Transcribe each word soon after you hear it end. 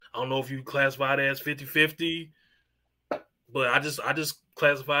I don't know if you classify it as 50-50, but I just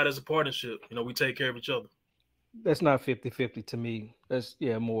classify it as a partnership. We take care of each other. That's not 50-50 to me. That's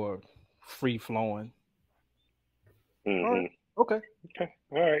more free flowing. Mm-hmm. All right. Okay.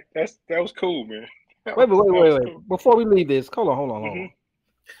 All right. That was cool, man. Wait. Cool. Before we leave this, hold on.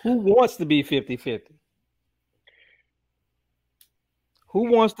 Who wants to be 50-50? Who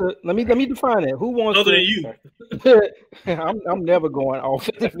wants to? Let me define it. Who wants other to? Than you? I'm never going off.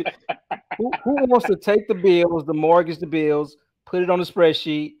 Who wants to take the bills, the mortgage, the bills, put it on the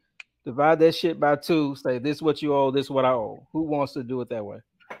spreadsheet, divide that shit by 2, say this is what you owe, this is what I owe. Who wants to do it that way?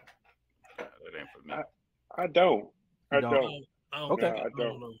 That ain't for me. I don't. You don't. Okay. I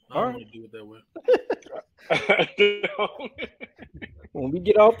don't know. I don't want to do it that way. I don't. When we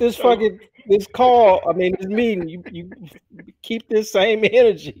get off this this call, this meeting, you keep this same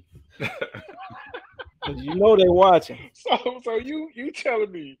energy. Because they're watching. So you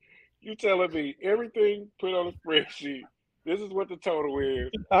telling me everything put on a spreadsheet. This is what the total is.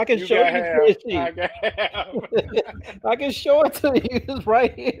 I can show you the spreadsheet. I can show it to you. It's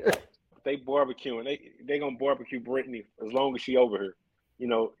right here. They barbecuing. They gonna barbecue Brittney as long as she over here.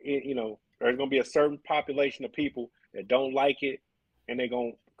 There's gonna be a certain population of people that don't like it, and they're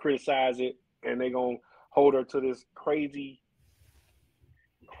gonna criticize it, and they're gonna hold her to this crazy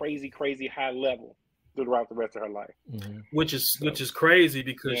high level throughout the rest of her life. Mm-hmm. Which is crazy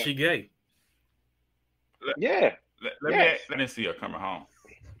because she gay. Let me see her coming home.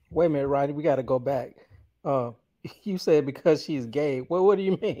 Wait a minute, Rodney. We got to go back. You said because she's gay. Well, what do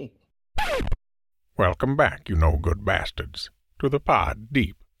you mean? Welcome back, you no good bastards, to the Pod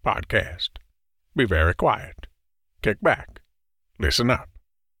Deep Podcast. Be very quiet. Kick back. Listen up.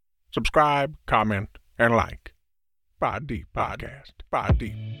 Subscribe, comment, and like. Pod Deep Podcast. Pod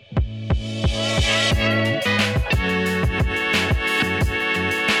Deep.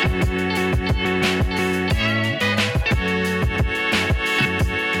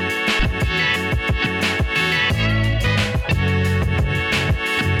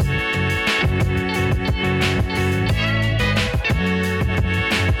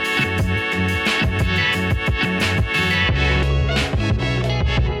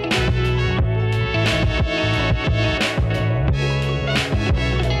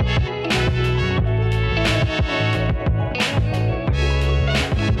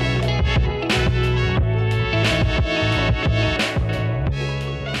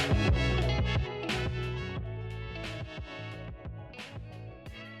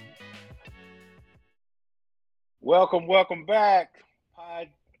 Welcome back.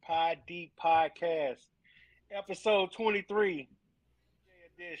 Pod Deep Podcast, episode 23,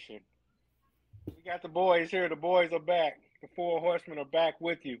 edition. We got the boys here. The boys are back. The 4 horsemen are back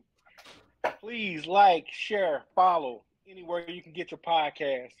with you. Please like, share, follow anywhere you can get your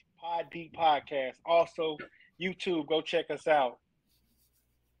podcast. Pod Deep Podcast. Also, YouTube. Go check us out.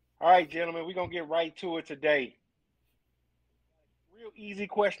 All right, gentlemen, we're gonna get right to it today. Real easy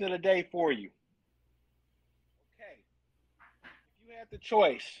question of the day for you. You had the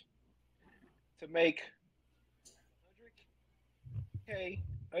choice to make $100K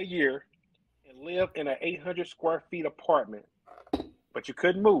a year and live in an 800 square feet apartment, but you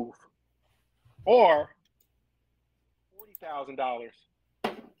couldn't move, or $40,000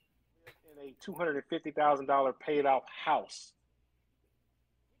 in a $250,000 paid off house.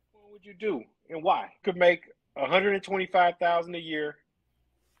 What would you do and why? You could make $125,000 a year,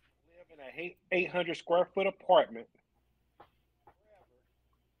 live in an 800 square foot apartment.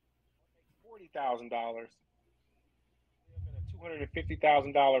 $40,000 live in a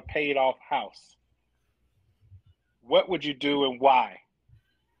 $250,000 paid off house. What would you do and why?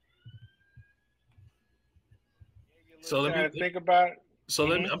 So let me think about it.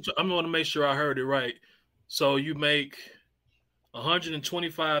 So I'm going to make sure I heard it right. So you make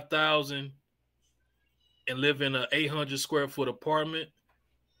 $125,000 and live in an 800 square foot apartment,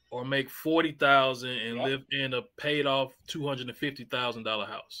 or make $40,000 and live in a paid off $250,000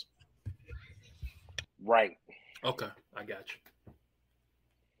 house. Right. Okay, I got you.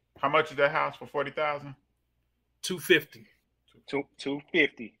 How much is that house for $40,000? $250.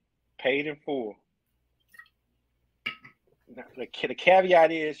 $250, paid in full. Now, the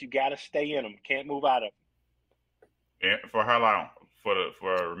caveat is you got to stay in them. Can't move out of them. And for how long? For the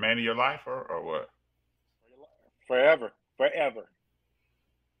remainder of your life, or what? Forever.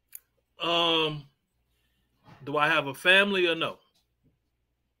 Do I have a family or no?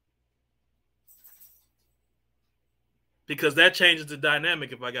 Because that changes the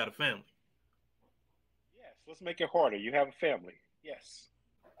dynamic if I got a family. Yes, let's make it harder. You have a family. Yes.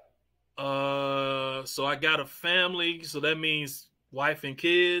 So I got a family, so that means wife and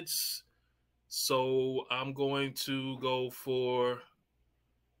kids. So I'm going to go for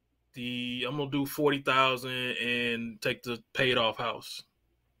I'm gonna do 40,000 and take the paid off house.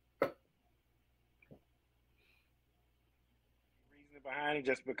 Reason behind it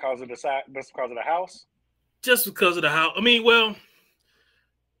just because of the side, just because of the house. Just because of the house. I mean, well,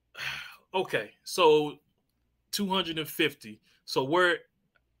 okay. So 250. So where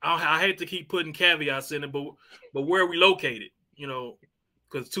I hate to keep putting caveats in it, but where are we located? You know,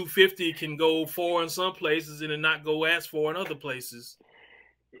 because 250 can go for in some places and then not go as for in other places.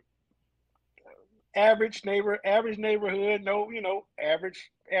 Average neighborhood, no,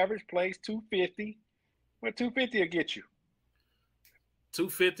 average place, 250. What 250 will get you?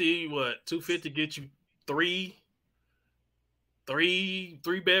 250, what? 250 get you three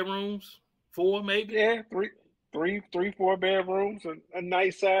bedrooms, 4 maybe? Yeah, three, 4 bedrooms, a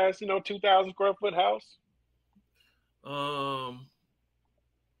nice size, 2,000 square foot house.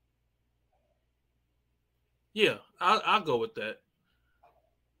 Yeah, I'll go with that.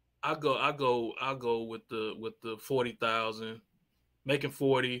 I'll go with the 40,000, making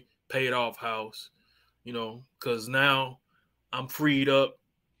 40, paid off house, because now I'm freed up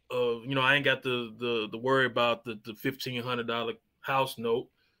of, I ain't got the worry about the $1,500 house note.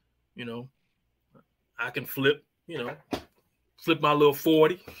 I can flip my little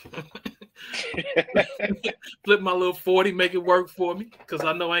 40. Flip my little 40, make it work for me, because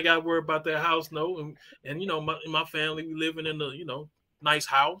I know I ain't got to worry about that house note. And my family, we living in a nice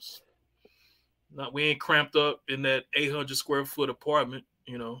house. We ain't cramped up in that 800 square foot apartment.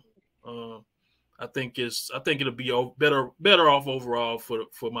 I think it'll be better off overall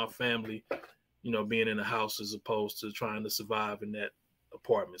for my family, being in a house as opposed to trying to survive in that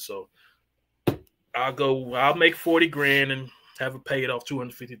apartment. So I'll make 40 grand and have a paid off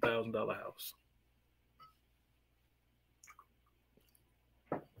 $250,000 house.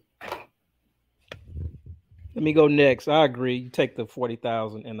 Let me go next. I agree. You take the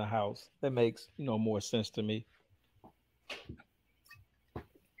 40,000 in the house. That makes more sense to me.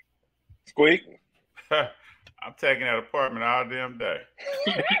 Squeak. I'm taking that apartment all damn day.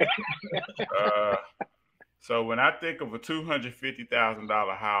 So when I think of a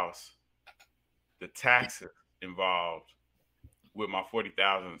 $250,000 house, the taxes involved with my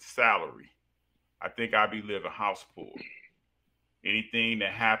 40,000 salary, I think I'll be living house poor. Anything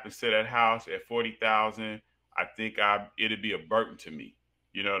that happens to that house at 40,000, I think it'll be a burden to me.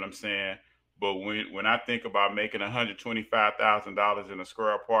 You know what I'm saying? But when I think about making $125,000 in a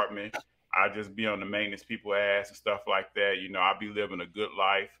square apartment, I just be on the maintenance people ass and stuff like that. I'll be living a good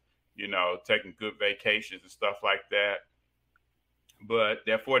life, taking good vacations and stuff like that. But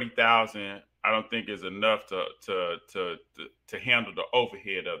that 40,000, I don't think is enough to handle the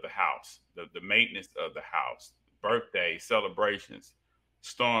overhead of the house, the maintenance of the house, birthdays, celebrations,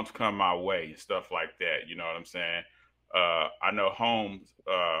 storms come my way and stuff like that. You know what I'm saying? I know homes,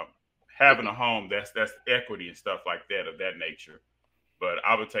 having a home, that's equity and stuff like that of that nature. But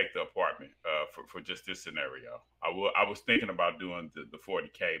I would take the apartment for just this scenario. I was thinking about doing the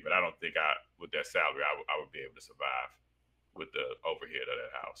 40K, but I don't think with that salary I would be able to survive with the overhead of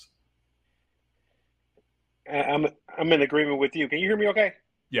that house. I'm in agreement with you. Can you hear me okay?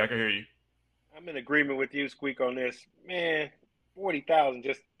 Yeah, I can hear you. I'm in agreement with you, Squeak, on this. Man, 40,000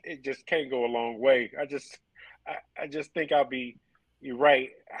 just can't go a long way. I just think you're right,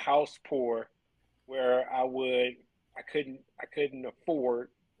 house poor, where I couldn't afford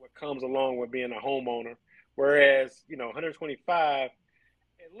what comes along with being a homeowner. Whereas, 125,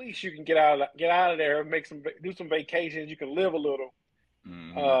 at least you can get out of there, do some vacations. You can live a little.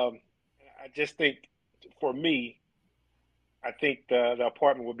 Mm-hmm. I just think, for me, I think the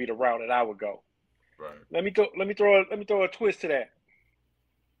apartment would be the route that I would go. Right. Let me throw a twist to that.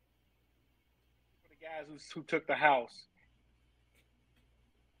 For the guys who took the house,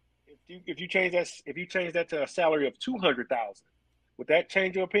 if you change that to a salary of 200,000, would that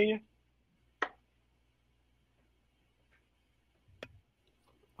change your opinion?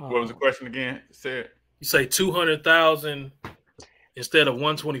 What was the question again? Said you say 200,000 instead of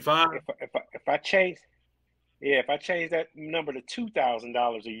 125? If I change that number to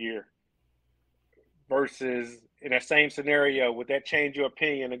 $2,000 a year versus in that same scenario, would that change your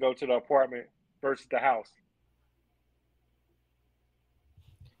opinion to go to the apartment versus the house?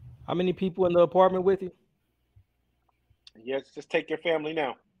 How many people in the apartment with you? Yes, just take your family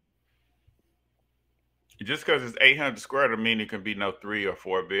now. Just because it's 800 square doesn't mean it can be no 3 or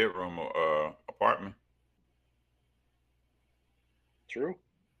 4 bedroom apartment. True.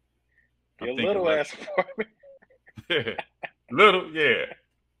 Be a little ass apartment. Little, yeah.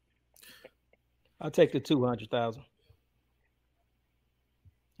 I'll take the 200,000.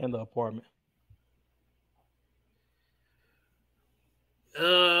 and the apartment?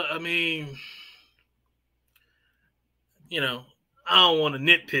 I mean, I don't want to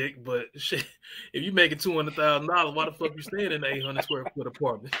nitpick, but shit, if you making $200,000, why the fuck you staying in an 800 square foot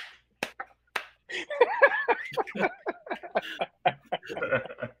apartment?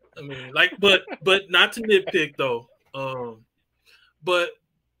 I mean, but not to nitpick though. But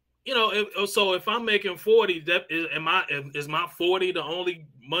so if I'm making 40, is my 40 the only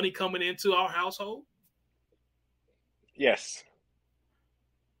money coming into our household? Yes.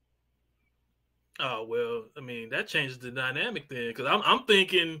 Oh well, I mean that changes the dynamic then, because I'm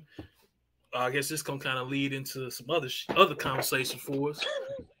thinking. I guess this can kind of lead into some other conversation for us.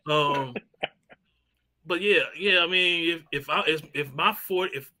 But yeah. I mean, if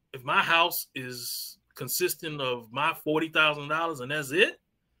my house is consisting of my $40,000 and that's it,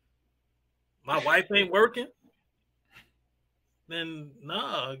 my wife ain't working, then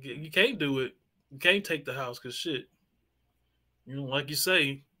nah, you can't do it. You can't take the house because shit, like you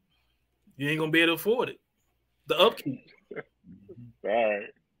say, you ain't gonna be able to afford it. The upkeep.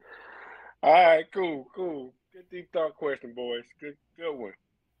 All right, cool. Good deep thought question, boys. Good one.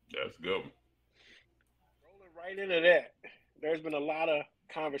 That's good. Rolling right into that. There's been a lot of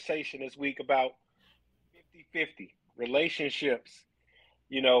conversation this week about 50-50 relationships,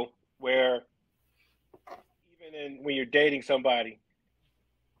 where even when you're dating somebody,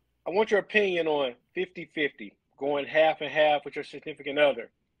 I want your opinion on 50-50, going half and half with your significant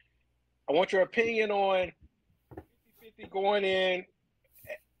other. I want your opinion on 50-50 going in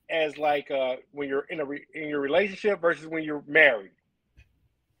as like when you're in your relationship versus when you're married.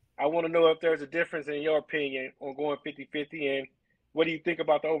 I want to know if there's a difference in your opinion on going 50-50, and what do you think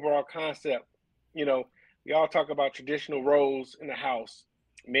about the overall concept? We all talk about traditional roles in the house.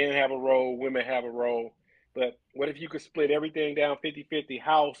 Men have a role, women have a role. But what if you could split everything down 50-50,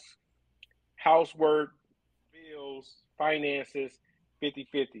 housework, bills, finances,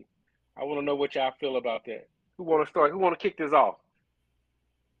 50-50? I want to know what y'all feel about that. Who want to start? Who want to kick this off?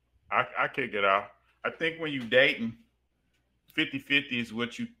 I kick it off. I think when you dating, 50-50 is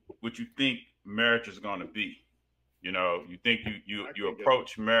what you think marriage is going to be. You think you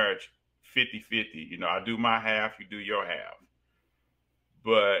approach marriage 50-50. I do my half, you do your half.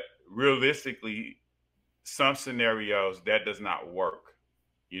 But realistically, some scenarios that does not work.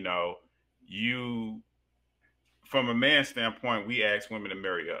 From a man's standpoint, we ask women to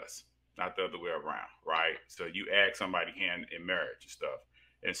marry us, not the other way around, right? So you ask somebody hand in marriage and stuff.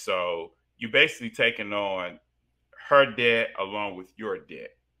 And so you basically taking on her debt along with your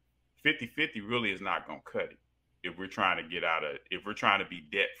debt. 50-50 really is not going to cut it if we're trying to be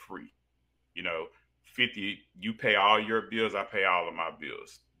debt free. 50, you pay all your bills, I pay all of my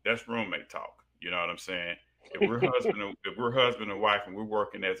bills. That's roommate talk. You know what I'm saying? If we're husband and wife and we're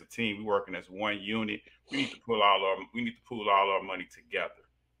working as a team, we're working as one unit, we need to pool all our money together.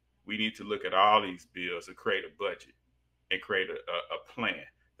 We need to look at all these bills and create a budget and create a plan.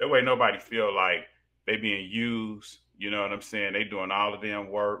 That way nobody feel like they being used, you know what I'm saying? They doing all of them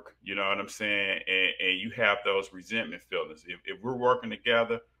work, you know what I'm saying? And you have those resentment feelings. If we're working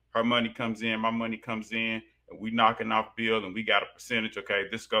together, her money comes in, my money comes in, and we knocking off bills and we got a percentage, okay,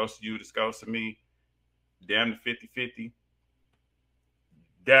 this goes to you, this goes to me, damn the 50-50.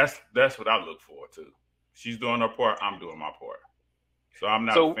 That's what I look forward to. She's doing her part, I'm doing my part. So I'm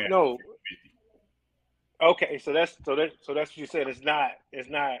not a fan of 50-50. Okay, so that's what you said. It's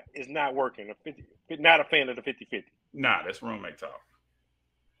not working. Not a fan of the 50-50. Nah, that's roommate talk.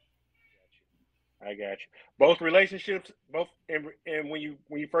 I got you. Both relationships, and when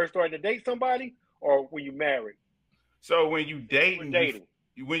you first started to date somebody, or when you married. So when you dating and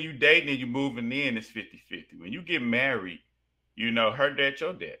you're moving in, it's 50-50. When you get married, her debt,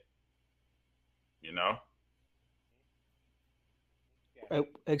 your debt.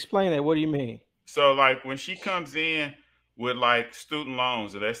 Explain that. What do you mean? So like when she comes in with like student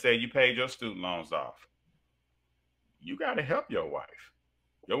loans, and let's say you paid your student loans off, you got to help your wife.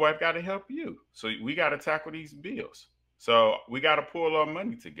 Your wife got to help you. So we got to tackle these bills. So we got to pull our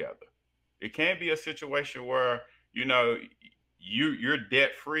money together. It can't be a situation where, you're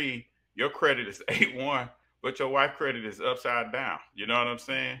debt free, your credit is 8-1, but your wife credit is upside down. You know what I'm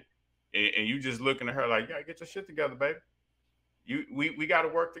saying? And you just looking at her like, yeah, get your shit together, baby. We got to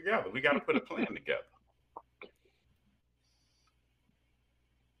work together. We got to put a plan together.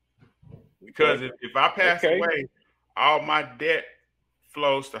 Because if I pass away, all my debt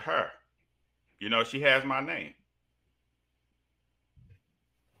flows to her. She has my name.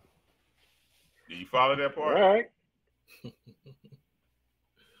 Do you follow that part? All right.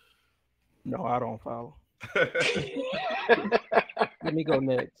 No, I don't follow. Let me go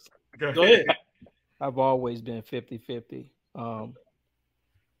next. Go ahead. I've always been 50-50.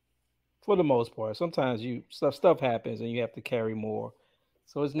 For the most part. Sometimes stuff happens and you have to carry more.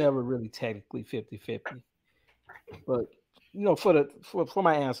 So it's never really technically 50-50. But for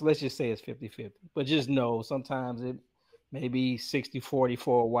my answer, let's just say it's 50-50. But just know sometimes it may be 60-40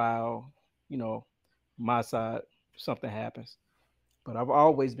 for a while, my side, something happens. But I've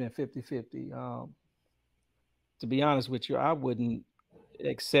always been 50-50. To be honest with you, I wouldn't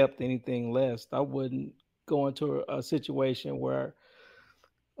accept anything less. I wouldn't go into a situation where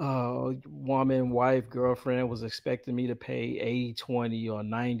woman, wife, girlfriend was expecting me to pay 80-20 or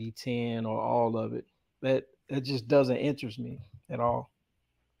 90-10 or all of it. That just doesn't interest me at all.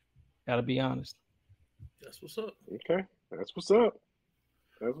 Gotta be honest. That's what's up. Okay, that's what's up.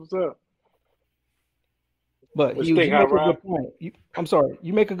 That's what's up. But What you think, make Hot a Rod? good point. I'm sorry.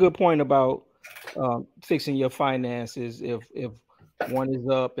 You make a good point about fixing your finances. If one is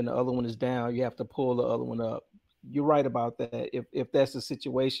up and the other one is down, you have to pull the other one up. You're right about that. If that's the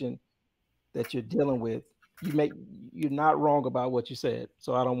situation that you're dealing with, you're not wrong about what you said.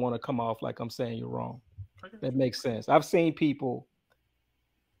 So I don't want to come off like I'm saying you're wrong. That makes sense. I've seen people,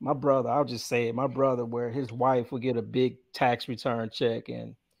 my brother, I'll just say it, my brother, where his wife will get a big tax return check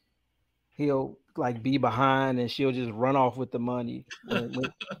and he'll like be behind and she'll just run off with the money when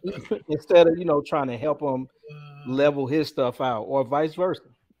instead of trying to help him level his stuff out or vice versa.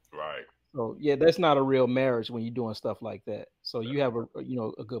 Right. So yeah, that's not a real marriage when you're doing stuff like that. So you have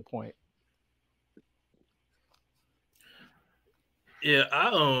a good point. Yeah,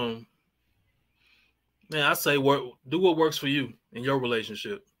 I say do what works for you in your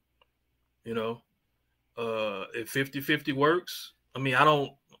relationship. If 50-50 works, I mean, I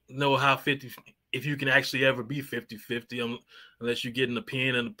don't know how 50 if you can actually ever be 50-50 unless you're getting a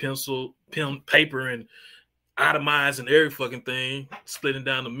pen and a pencil, paper and itemizing every fucking thing, splitting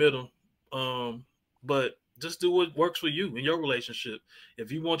down the middle. But just do what works for you in your relationship.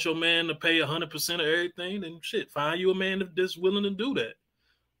 If you want your man to pay 100% of everything, then shit, find you a man that's willing to do that.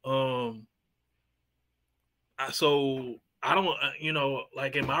 So I don't,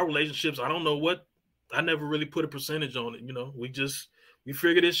 like in my relationships, I don't know what, I never really put a percentage on it. We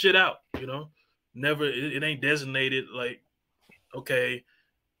figure this shit out, never, it ain't designated like, okay,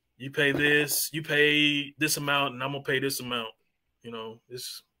 you pay this amount and I'm going to pay this amount,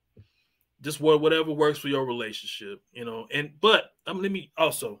 it's just whatever works for your relationship, but let me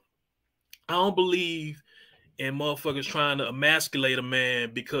also, I don't believe in motherfuckers trying to emasculate a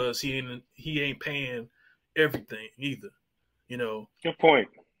man because he ain't paying everything either. Good point.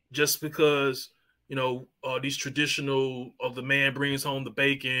 Just because these traditional of the man brings home the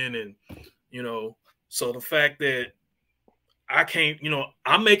bacon and so the fact that I can't,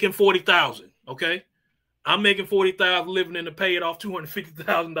 I'm making 40,000, okay, I'm making 40,000 living in a paid off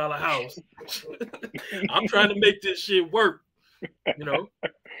 $250,000 house. I'm trying to make this shit work.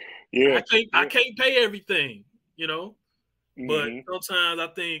 Yeah, I can't pay everything, but sometimes I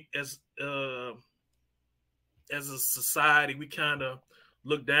think as a society, we kind of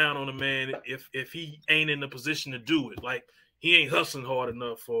look down on a man if he ain't in the position to do it. Like he ain't hustling hard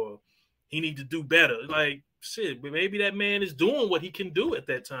enough, or he need to do better. Like shit, but maybe that man is doing what he can do at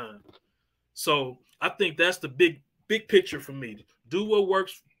that time. So I think that's the big picture for me. Do what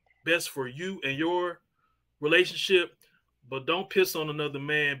works best for you and your relationship, but don't piss on another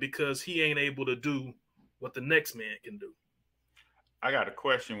man because he ain't able to do what the next man can do. I got a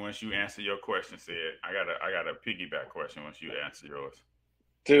question once you answer your question, Sid. I got a piggyback question once you answer yours.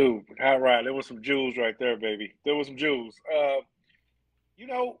 Dude, all right. There was some jewels right there, baby. There was some jewels. I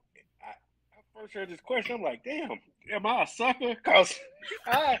first heard this question. I'm like, damn, am I a sucker? Cause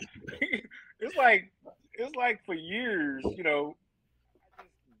it's like for years,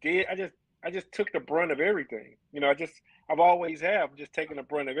 I just took the brunt of everything. I've always have just taken the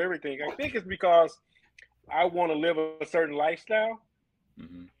brunt of everything. I think it's because I want to live a certain lifestyle.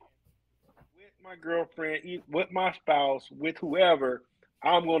 Mm-hmm. With my girlfriend, with my spouse, with whoever,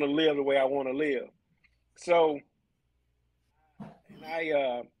 I'm going to live the way I want to live. So,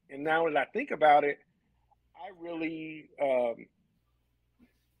 and now that I think about it, I really I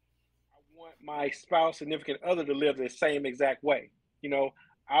want my spouse, significant other, to live the same exact way.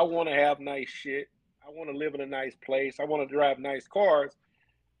 I want to have nice shit. I want to live in a nice place. I want to drive nice cars.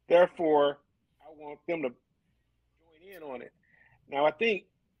 Therefore, I want them to join in on it. Now, I think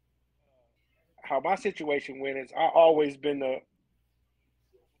how my situation went is I always been in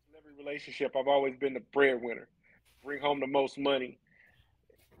every relationship, I've always been the breadwinner, bring home the most money.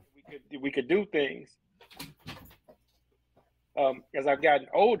 We could do things. As I've gotten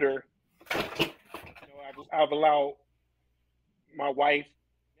older, I've I've allowed my wife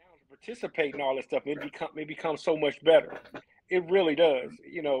now to participate in all this stuff, it becomes so much better. It really does.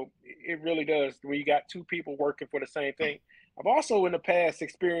 You know, it really does. When you got two people working for the same thing. I've also in the past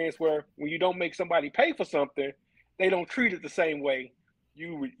experienced where when you don't make somebody pay for something, they don't treat it the same way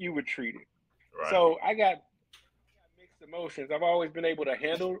you would treat it. Right. So I got mixed emotions. I've always been able to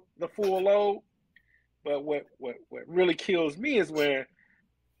handle the full load, but what really kills me is when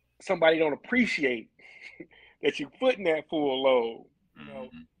somebody don't appreciate that you're putting that full load. You know,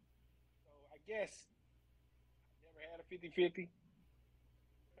 so I guess I never had a 50-50.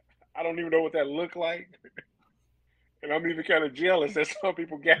 I don't even know what that looked like. And I'm even kind of jealous that some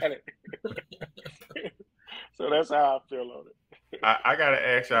people got it. So that's how I feel on it. I got to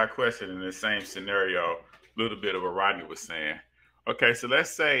ask y'all a question in the same scenario, a little bit of what Rodney was saying. Okay, so let's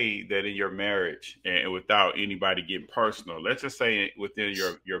say that in your marriage, and without anybody getting personal, let's just say within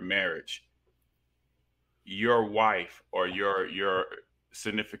your marriage, your wife or your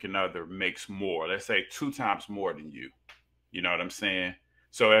significant other makes more, let's say 2 times more than you. You know what I'm saying?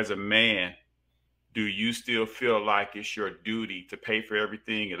 So as a man, do you still feel like it's your duty to pay for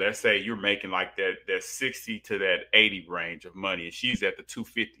everything? And let's say you're making like that 60 to that 80 range of money, and she's at the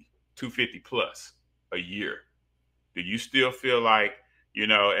 250 plus a year. Do you still feel like, you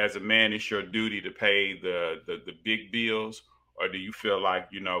know, as a man, it's your duty to pay the big bills? Or do you feel like,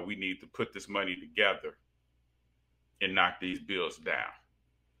 you know, we need to put this money together and knock these bills down?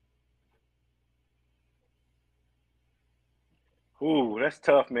 Ooh, that's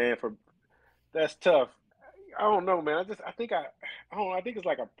tough, man. That's tough. I don't know, man. I think it's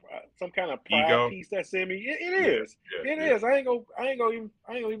like some kind of pride Ego? piece that's in me. It is. Yeah, It is. I ain't gonna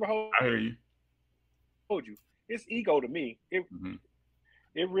even hold I hear you. you. It's ego to me. It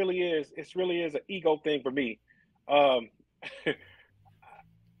really is. It really is an ego thing for me. This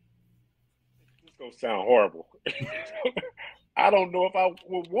gonna sound horrible. I don't know if I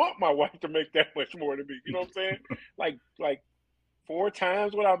would want my wife to make that much more than me. You know what I'm saying? like 4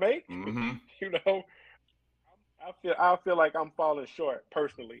 times what I make. You know, I feel like I'm falling short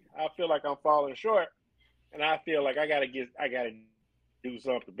personally. I feel like I'm falling short, and I feel like I gotta do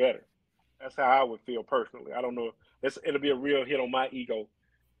something better. That's how I would feel personally. I don't know. It'll be a real hit on my ego.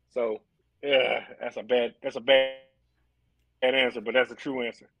 So, yeah, that's a bad answer, but that's a true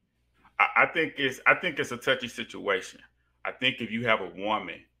answer. I think it's a touchy situation. I think if you have a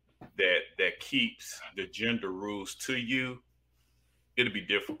woman that keeps the gender rules to you, it'll be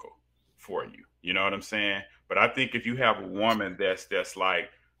difficult for you. You know what I'm saying? But I think if you have a woman that's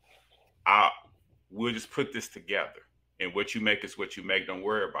like, we'll just put this together, and what you make is what you make. Don't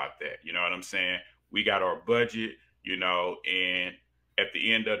worry about that. You know what I'm saying? We got our budget, you know, and at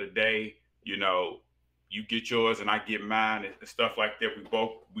the end of the day, you know, you get yours and I get mine and stuff like that.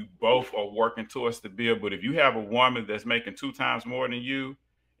 We both are working towards the bill. But if you have a woman that's making 2 times more than you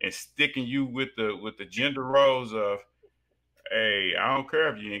and sticking you with the gender roles of, hey, I don't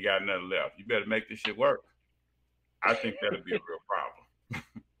care if you ain't got nothing left, you better make this shit work, I think that'll be a real problem.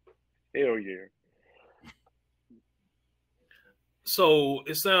 Hell yeah. So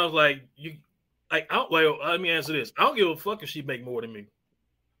it sounds like you, like, well, let me answer this. I don't give a fuck if she make more than me.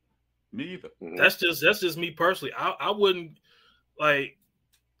 Me either. That's just me personally. I wouldn't like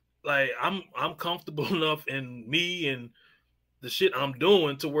I'm comfortable enough in me and the shit I'm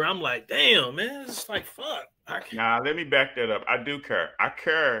doing to where I'm like, damn, man, it's like fuck. Nah, let me back that up. I do care. I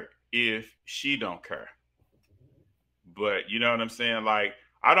care if she don't care. But you know what I'm saying? Like,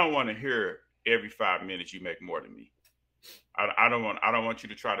 I don't want to hear every 5 minutes you make more than me. I don't want you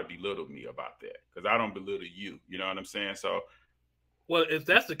to try to belittle me about that, because I don't belittle you. You know what I'm saying? So, well, if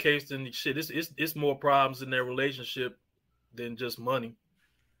that's the case, then shit, it's more problems in their relationship than just money.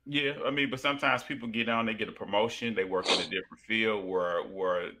 Yeah, I mean, but sometimes people get on, they get a promotion, they work in a different field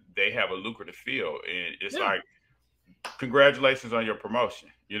where they have a lucrative field, and it's like, congratulations on your promotion.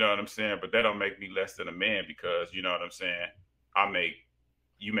 You know what I'm saying? But that don't make me less than a man, because you know what I'm saying?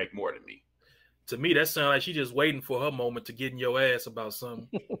 You make more than me. To me, that sounds like she just waiting for her moment to get in your ass about something.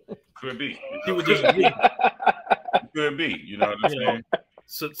 Could be. She would just be. Could be. You know what I'm saying?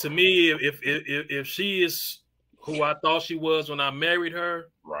 So to me, if she is who I thought she was when I married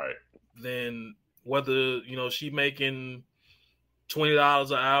her, right, then whether, you know, she making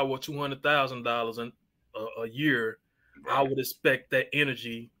 $20 an hour or $200,000 a year, right, I would expect that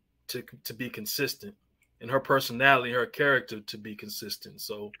energy to be consistent, and her personality, her character to be consistent.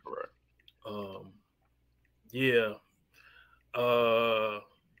 So, correct. Yeah.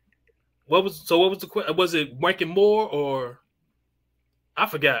 What was the question? Was it making more, or I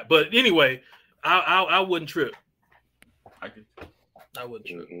forgot? But anyway, I wouldn't trip. I wouldn't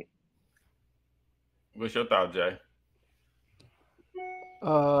trip. Mm-hmm. What's your thought, Jay?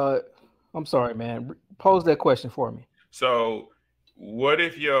 I'm sorry, man. Pose that question for me. So, what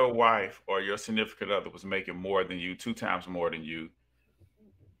if your wife or your significant other was making more than you, 2 times more than you,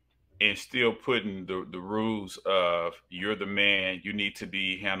 and still putting the rules of you're the man, you need to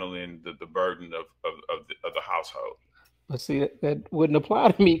be handling the burden of the household? But see, that wouldn't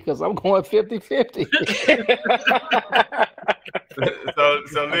apply to me because I'm going 50-50. So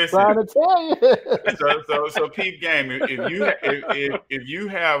I'm listen. trying to tell you. So peep game. If you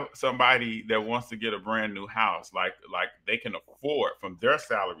have somebody that wants to get a brand new house, like they can afford from their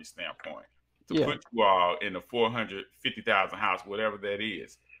salary standpoint to put you all in a 450,000 house, whatever that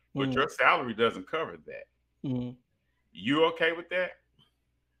is, but your salary doesn't cover that. You okay with that?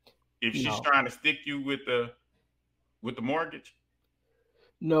 If she's trying to stick you with the mortgage?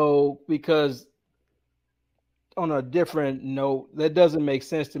 No, because on a different note, that doesn't make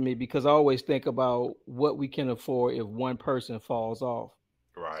sense to me because I always think about what we can afford if one person falls off.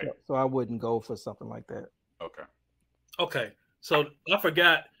 Right. So I wouldn't go for something like that. Okay. So I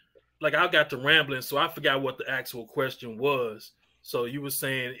forgot, like I got to rambling, so I forgot what the actual question was. So you were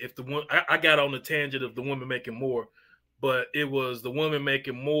saying if the one I got on the tangent of the woman making more, but it was the woman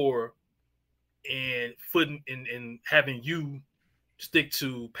making more and having you stick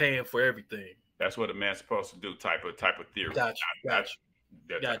to paying for everything. That's what a man's supposed to do. Type of theory. Gotcha.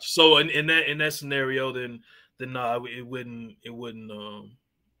 So in that scenario, then no, it wouldn't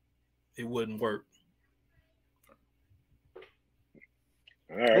work.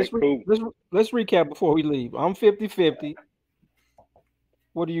 All right, cool. Let's recap before we leave. I'm 50-50.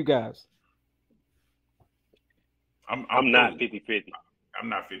 What are you guys? I'm not 50-50. I'm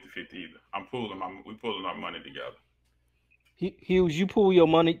not 50-50 either. We pulling our money together. Hughes, you pull your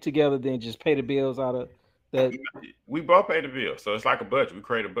money together, then just pay the bills out of that. We both pay the bill, so it's like a budget. We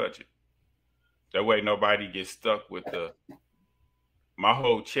create a budget. That way, nobody gets stuck with my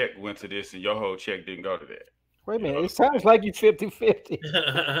whole check went to this, and your whole check didn't go to that. Wait a minute, it sounds like you 50-50.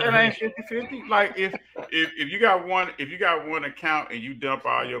 That ain't 50-50. Like if you got one account and you dump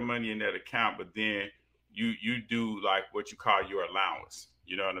all your money in that account, but then you do like what you call your allowance.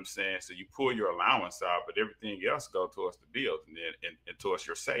 You know what I'm saying? So you pull your allowance out, but everything else go towards the bills and then and towards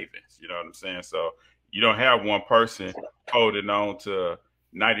your savings. You know what I'm saying? So you don't have one person holding on to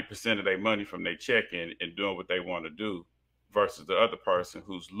 90% of their money from their check and doing what they want to do versus the other person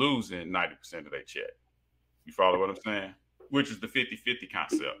who's losing 90% of their check. You follow what I'm saying? Which is the 50-50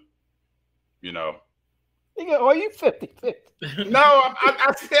 concept. You know? Are you 50-50? No,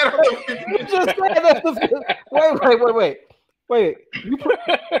 I said I'm the 50. You just said that's the Wait.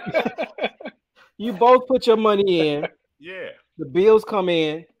 You both put your money in. Yeah. The bills come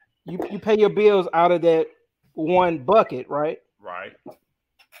in. You pay your bills out of that one bucket, right? Right.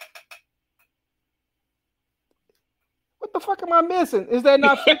 What the fuck am I missing? Is that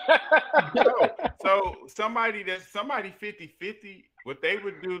not? So somebody 50-50, what they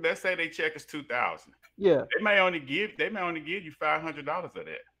would do, let's say they check is $2,000. Yeah. They may only give you $500 of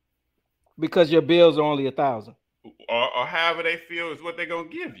that. Because your bills are only $1,000. Or however they feel is what they're gonna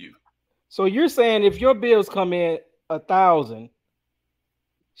give you. So you're saying if your bills come in $1,000,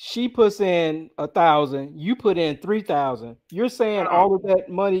 she puts in $1,000, you put in $3,000. You're saying all of that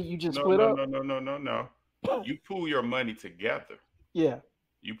money you just split up? No. You pool your money together. Yeah.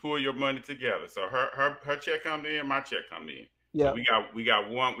 You pull your money together. So her check comes in, my check comes in. Yeah. So we got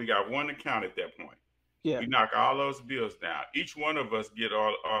one account at that point. Yeah. We knock all those bills down. Each one of us get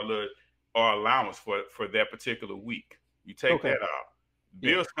our allowance for that particular week. You take that out.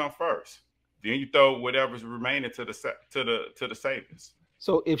 Bills come first. Then you throw whatever's remaining to the savings.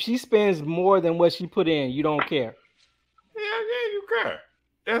 So if she spends more than what she put in, you don't care. Yeah, you care.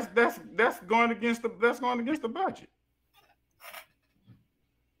 That's going against the budget.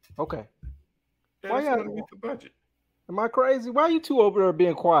 Okay. That's going against the budget. Am I crazy? Why are you two over there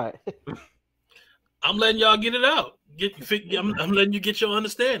being quiet? I'm letting y'all get it out. I'm letting you get your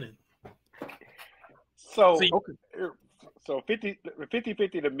understanding. So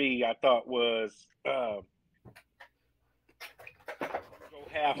 50-50 to me, I thought was go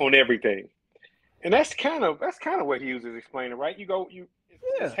half on everything, and that's kind of what Hughes is explaining, right?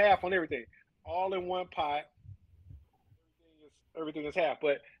 It's half on everything, all in one pot. Everything is half,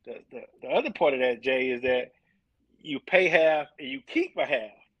 but the other part of that, Jay, is that you pay half and you keep a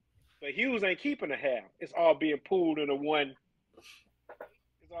half. But Hughes ain't keeping a half. It's all being pooled into one.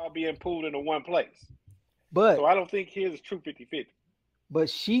 It's all being pooled into one place. But so I don't think his is true 50-50. But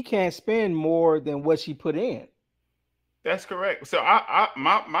she can't spend more than what she put in. That's correct. So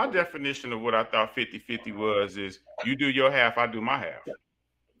my definition of what I thought 50-50 was is you do your half, I do my half.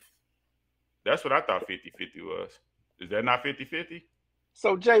 That's what I thought 50-50 was. Is that not 50-50?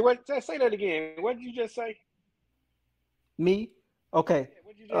 So Jay, say that again. What did you just say? Me? Okay.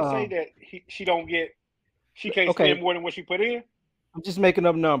 What did you just say that she can't okay. spend more than what she put in? I'm just making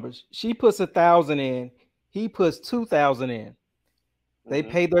up numbers. She puts 1,000 in. He puts 2,000 in. They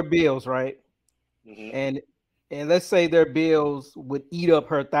pay their bills, right? And let's say their bills would eat up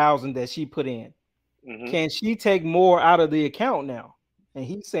her 1,000 that she put in. Can she take more out of the account now? And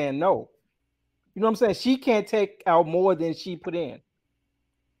he's saying no. You know what I'm saying? She can't take out more than she put in.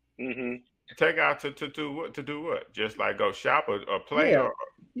 Take out to do what? To do what? Just like go shop or play or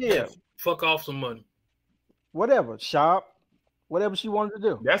fuck off some money. Whatever, shop, whatever she wanted to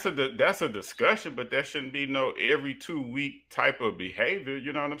do. That's a discussion, but there shouldn't be no every 2-week type of behavior.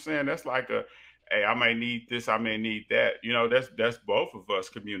 You know what I'm saying? That's like hey, I may need this, I may need that. You know, that's both of us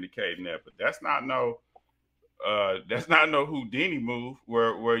communicating that, but that's not no Houdini move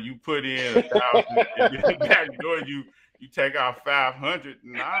where you put in 1,000 and then back door you take out 500.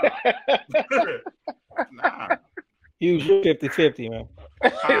 Nah. Nah. You're 50-50, man.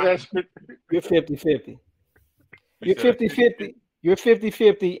 You're 50-50. You're 50-50. You're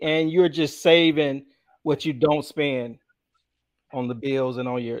 50-50, and you're just saving what you don't spend on the bills and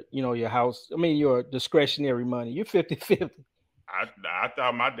on your house. I mean, your discretionary money. You're 50-50. I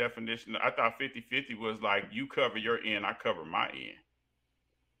thought my definition, I thought 50-50 was like you cover your end, I cover my end.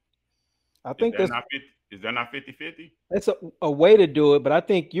 I think is that not 50-50? That's a way to do it, but I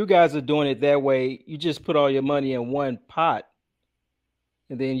think you guys are doing it that way. You just put all your money in one pot,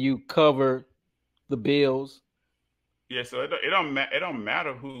 and then you cover the bills. Yeah, so it don't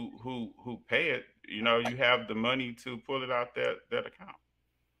matter who pay it. You know, you have the money to pull it out that account.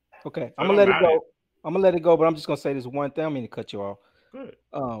 Okay, so I'm gonna let it go. I'm gonna let it go, but I'm just gonna say this one thing. I mean to cut you off. Good.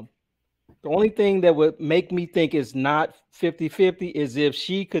 The only thing that would make me think it's not 50-50 is if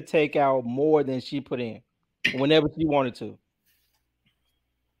she could take out more than she put in whenever she wanted to. You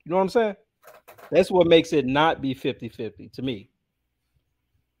know what I'm saying? That's what makes it not be 50-50 to me.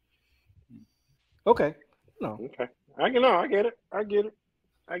 Okay. No. Okay. I get it.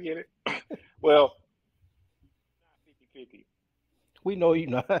 Well, not 50-50. We know you're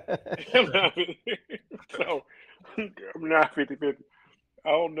not. I'm not 50-50. So I'm not 50-50. I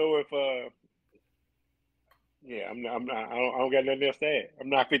don't know if I'm not I don't got nothing else to add.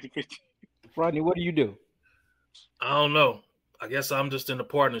 I'm not 50-50. Rodney, what do you do? I don't know. I guess I'm just in a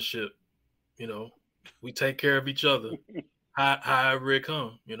partnership. You know, we take care of each other however it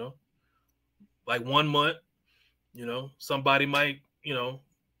comes, you know. Like 1 month, you know, somebody might, you know,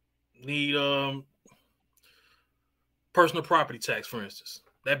 need personal property tax, for instance.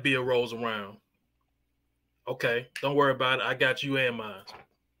 That bill rolls around. Okay, don't worry about it. I got you and mine.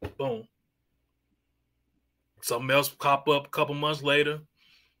 Boom. Something else pop up a couple months later.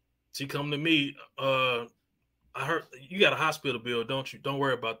 She come to me. I heard you got a hospital bill, don't you? Don't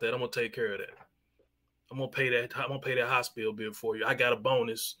worry about that. I'm gonna take care of that. I'm gonna pay that hospital bill for you. I got a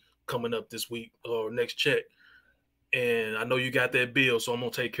bonus coming up this week or next check, and I know you got that bill, so I'm gonna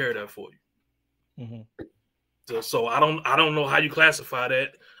take care of that for you. Mm-hmm. So I don't know how you classify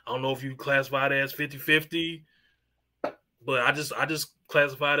that. I don't know if you classify it as 50-50, but I just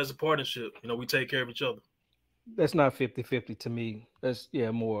classify it as a partnership. You know, we take care of each other. That's not 50-50 to me. That's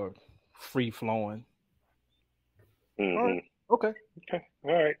more free flowing. Mm-hmm. All right. Okay.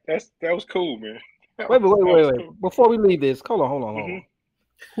 All right. That was cool, man. Wait. Cool. Before we leave this, hold on.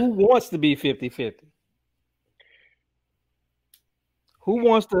 Who wants to be 50-50? Who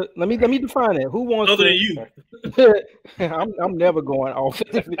wants to? Let me define it. Who wants other to? Than you? I'm never going off.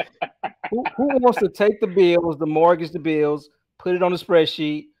 Who wants to take the bills, the mortgage, the bills, put it on a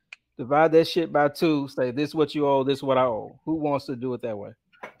spreadsheet, divide that shit by 2, say this is what you owe, this is what I owe. Who wants to do it that way?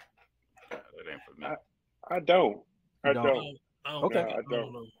 That ain't for me. I don't. I don't. Okay. No, I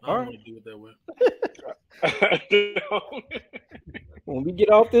don't know. I don't want to do it that way. When we get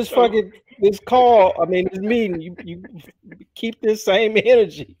off this this call, I mean this meeting, you keep this same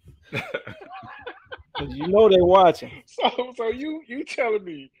energy. You know they're watching. So you telling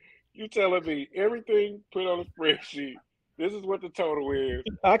me everything put on a spreadsheet. This is what the total is.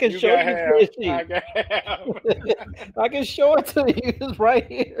 I can show you the spreadsheet. I can show it to you. It's right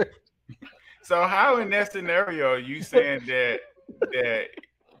here. So how in that scenario are you saying that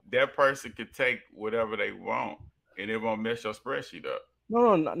person could take whatever they want and it won't mess your spreadsheet up?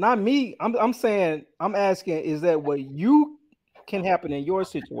 No, not me. I'm saying, I'm asking, is that what you can happen in your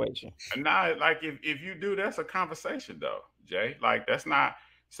situation? Nah, like if you do, that's a conversation though, Jay. Like that's not.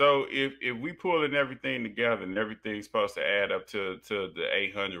 So if we pulling everything together and everything's supposed to add up to the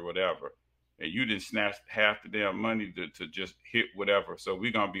 800 whatever, and you just snatched half the damn money to just hit whatever, so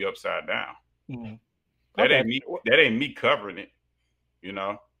we're gonna be upside down. Mm-hmm. That ain't me. That ain't me covering it. You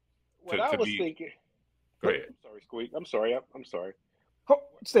know. What I was thinking. Go ahead. I'm sorry, Squeak. I'm sorry. I'm sorry.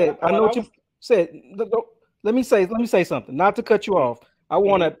 Said, I know what you said. Let me say something. Not to cut you off. I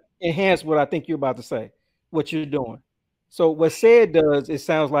want to enhance what I think you're about to say. What you're doing. So what said does, it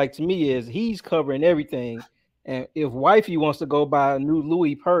sounds like to me, is he's covering everything. And if wifey wants to go buy a new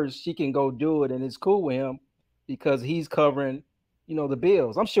Louis purse, she can go do it, and it's cool with him because he's covering, the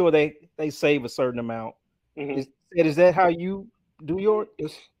bills. I'm sure they save a certain amount. Is that how you do yours?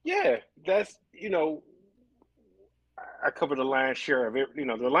 Yeah, that's I cover the lion's share of it. The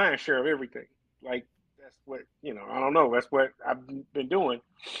lion's share of everything. Like that's what I don't know. That's what I've been doing.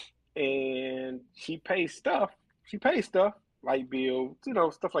 And she pays stuff. Light bills,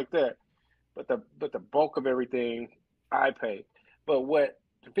 stuff like that. But the bulk of everything I pay. But what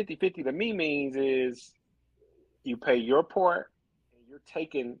 50-50 to me means is you pay your part and you're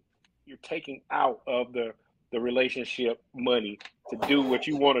taking out of the relationship money to do what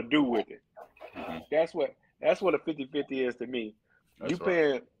you want to do with it. That's what a 50-50 is to me. You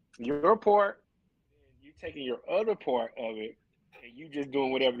paying your part and you taking your other part of it and you just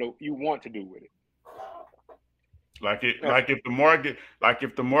doing whatever you want to do with it. Like if the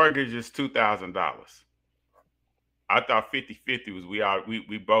mortgage is $2,000, I thought 50-50 was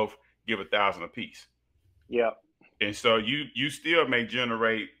we both give $1,000 a piece. Yeah. And so you still may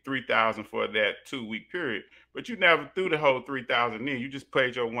generate $3,000 for that 2-week period, but you never threw the whole $3,000 in. You just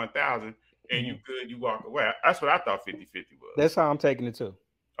paid your $1,000 and you good. You walk away. That's what I thought 50-50 was. That's how I'm taking it too.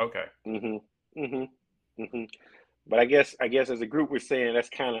 Okay. But I guess as a group we're saying that's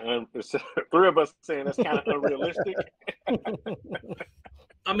kind of three of us saying that's kind of unrealistic.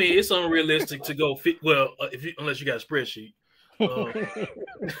 I mean, it's unrealistic to go unless you got a spreadsheet.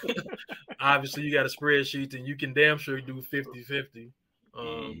 Obviously, you got a spreadsheet, and you can damn sure do 50-50.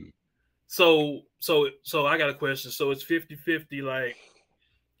 So I got a question. So it's 50-50. Like,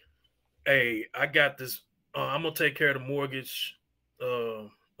 hey, I got this. I'm gonna take care of the mortgage. I'm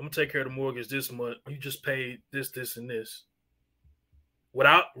gonna take care of the mortgage this month. You just paid this, and this.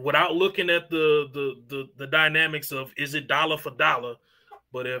 Without looking at the dynamics of is it dollar for dollar.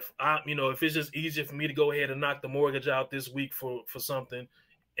 But if if it's just easier for me to go ahead and knock the mortgage out this week for something,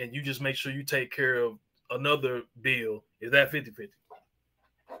 and you just make sure you take care of another bill, is that 50-50?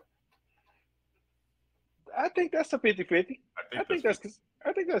 I think that's a 50-50. I think that's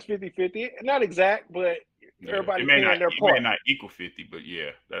 50-50. Not exact, but everybody paying their part. It may not equal 50, but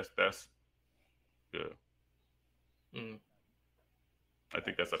yeah, that's good. I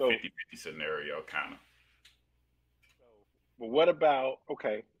think that's a 50-50 scenario kind of. But what about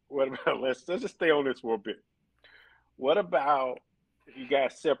let's just stay on this for a bit. What about if you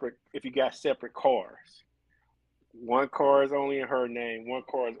got separate cars? One car is only in her name, one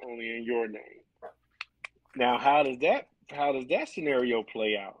car is only in your name. Now how does that scenario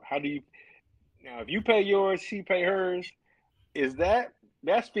play out? If you pay yours, she pay hers, that's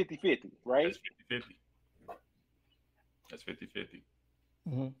 50-50, right? That's 50-50. That's 50-50.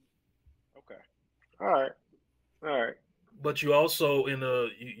 Okay. All right. But you also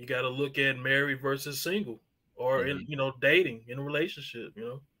you got to look at married versus single, or in dating, in a relationship.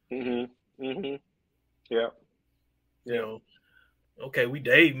 Yeah. Okay, we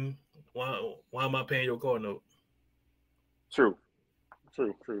dating. Why am I paying your car note? True.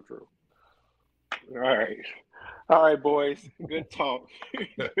 All right, boys. Good talk.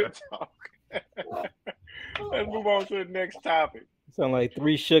 Let's move on to the next topic. Sound like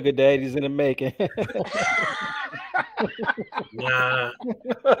 3 sugar daddies in the making. Nah.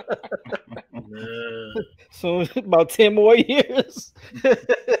 So about 10 more years.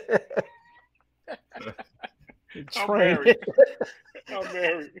 I'm married.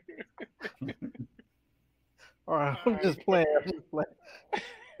 All right, I'm just playing.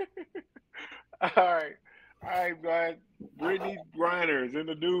 All right, guys. Brittney Griner is in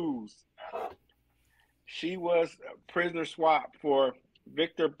the news. She was a prisoner swap for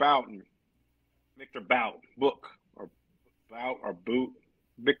Victor Bout, Victor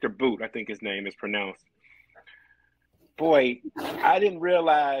Boot, I think his name is pronounced. Boy, I didn't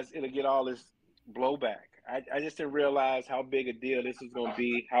realize it'll get all this blowback. I just didn't realize how big a deal this was going to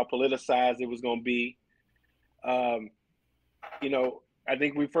be, how politicized it was going to be. I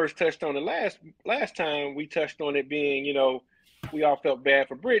think we first touched on it last time. We touched on it being, we all felt bad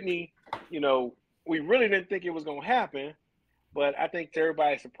for Brittney. We really didn't think it was going to happen, but I think to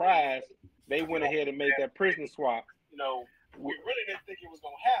everybody's surprise, they went ahead and made that prisoner swap. We really didn't think it was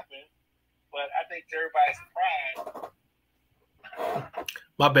going to happen, but I think to everybody's surprise.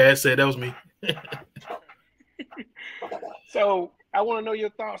 My bad, said that was me. So I want to know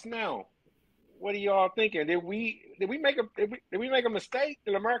your thoughts now. what are y'all thinking? Did we make a mistake?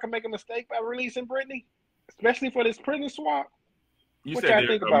 Did America make a mistake by releasing Brittney, especially for this prison swap? What y'all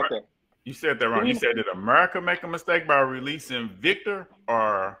think about that? You said that wrong. You said, did America make a mistake by releasing Victor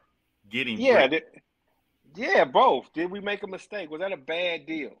or getting Brittney? Yeah, both. Did we make a mistake? Was that a bad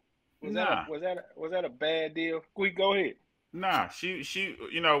deal? Was that a bad deal? Go ahead. Nah, she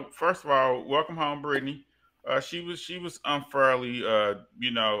first of all, welcome home, Brittney. She was unfairly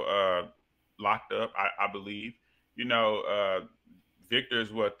locked up, I believe. Victor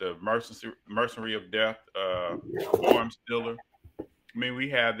is what, the mercenary of death, arms dealer. I mean, we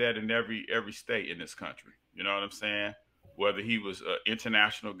have that in every state in this country. You know what I'm saying? Whether he was an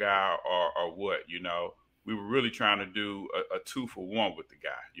international guy or what, we were really trying to do a 2-for-1 with the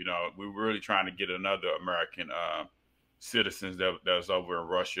guy. We were really trying to get another American citizens that was over in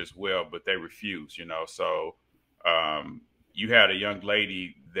Russia as well, but they refused. So you had a young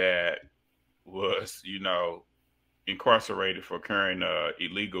lady that was, incarcerated for carrying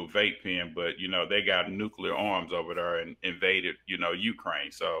illegal vape pen, but they got nuclear arms over there and invaded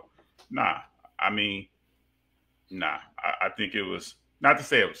Ukraine. So I think it was, not to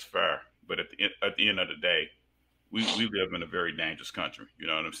say it was fair, but at the end of the day, we live in a very dangerous country. You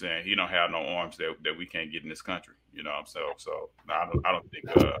know what I'm saying? He don't have no arms that we can't get in this country. So I don't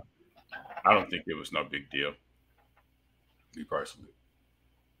think it was no big deal, me personally.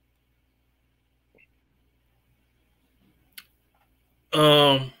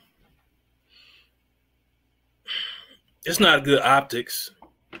 It's not good optics,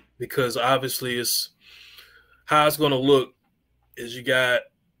 because obviously it's how it's going to look is you got,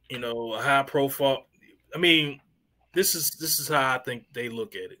 a high profile. I mean, this is how I think they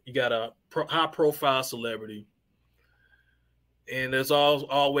look at it. You got a high profile celebrity, and there's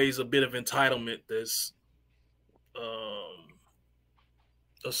always a bit of entitlement that's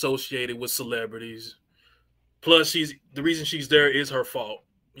associated with celebrities. Plus, the reason she's there is her fault.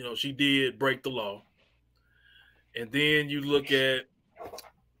 She did break the law. And then you look at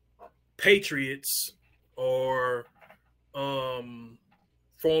patriots or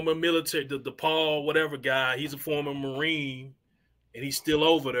former military, the Paul whatever guy. He's a former Marine, and he's still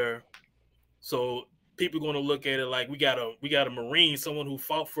over there. So people are going to look at it like we got a Marine, someone who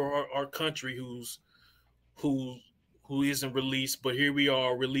fought for our country, who isn't released, but here we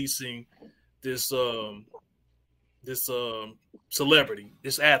are releasing this celebrity,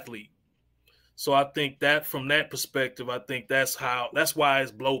 this athlete. So I think that from that perspective, I think that's why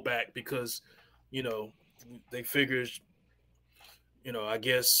it's blowback, because they figured, I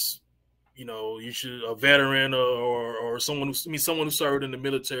guess, you should, a veteran or someone who served in the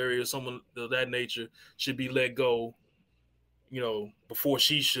military or someone of that nature should be let go, before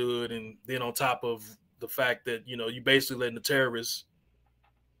she should. And then on top of the fact that, you basically letting the terrorists,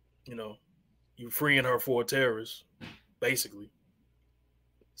 you freeing her for a terrorist, basically.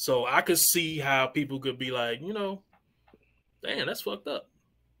 So I could see how people could be like, damn, that's fucked up.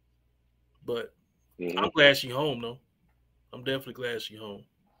 But I'm glad she's home, though. I'm definitely glad she's home.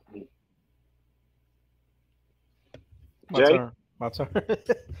 My turn.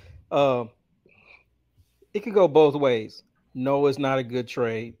 It could go both ways. No, it's not a good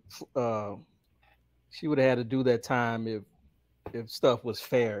trade. She would have had to do that time if stuff was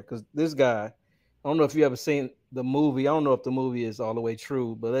fair. Because this guy, I don't know if you ever seen the movie. I don't know if the movie is all the way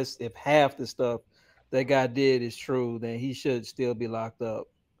true, but if half the stuff that guy did is true, then he should still be locked up.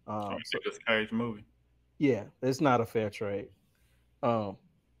 So this Cage movie. Yeah, it's not a fair trade. That's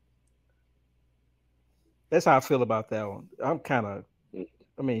how I feel about that one.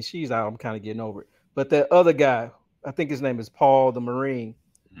 She's out. I'm kind of getting over it. But that other guy, I think his name is Paul, the Marine.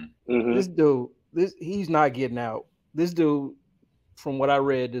 Mm-hmm. This dude, he's not getting out. This dude, from what I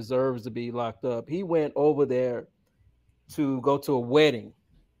read, deserves to be locked up. He went over there to go to a wedding,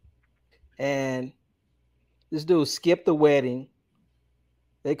 and this dude skipped the wedding.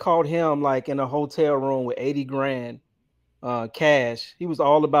 They caught him like in a hotel room with 80 grand cash. He was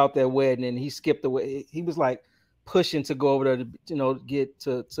all about that wedding, and he skipped the wedding. He was like pushing to go over there to get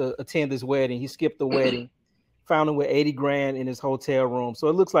to attend this wedding. He skipped the wedding, found him with 80 grand in his hotel room. So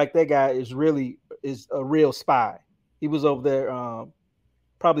it looks like that guy is a real spy. He was over there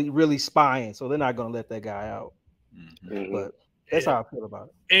probably really spying, so they're not going to let that guy out. Mm-hmm. But that's how I feel about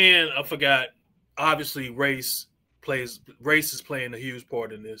it. And I forgot, obviously, race is playing a huge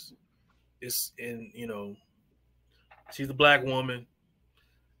part in this. It's in, she's a black woman,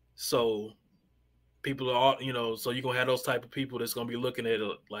 so people are all, so you're going to have those type of people that's going to be looking at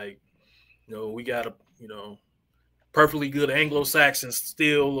it like, we got a, perfectly good Anglo-Saxons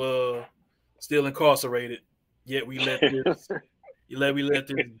still incarcerated, yet we let this We let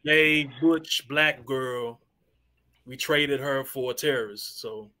this gay butch black girl. We traded her for a terrorist.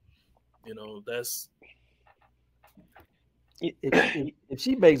 So, that's if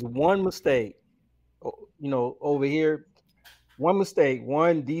she makes one mistake, over here, one mistake,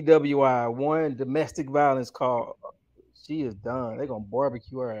 one DWI, one domestic violence call, she is done. They're gonna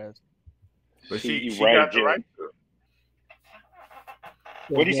barbecue her ass. But she right, got the Jay. right to.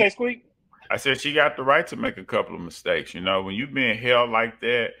 What do you say, Squeak? I said she got the right to make a couple of mistakes. When you being held like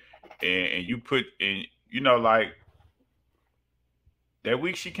that, and you put in, like that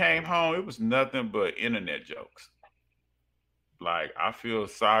week she came home, it was nothing but internet jokes. Like, I feel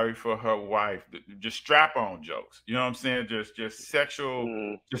sorry for her wife. Just strap on jokes. You know what I'm saying? Just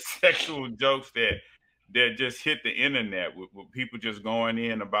sexual, sexual jokes that just hit the internet with people just going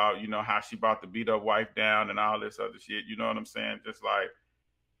in about, how she about to beat her wife down and all this other shit. You know what I'm saying? Just like,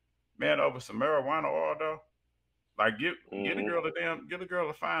 man, over some marijuana oil though. Like, get a girl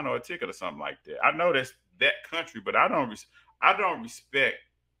a fine or a ticket or something like that. I know that's that country, but I don't respect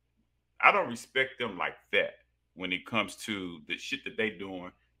them like that when it comes to the shit that they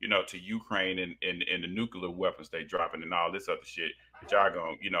doing, to Ukraine and the nuclear weapons they dropping and all this other shit. That y'all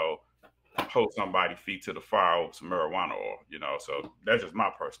gonna, hold somebody's feet to the fire over some marijuana oil, So that's just my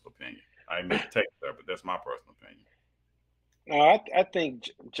personal opinion. I ain't meant to take that, but that's my personal opinion. No, I think,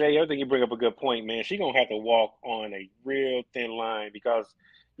 Jay, I think you bring up a good point, man. She's gonna have to walk on a real thin line because,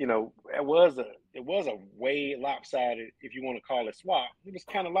 it was a way lopsided, if you want to call it swap. It was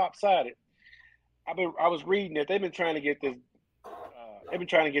kind of lopsided. I was reading that they've been trying to get this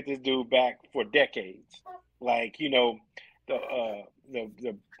dude back for decades. Like, the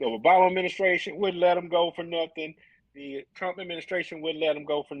Obama administration wouldn't let him go for nothing. The Trump administration wouldn't let him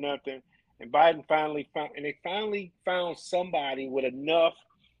go for nothing. And Biden finally found somebody with enough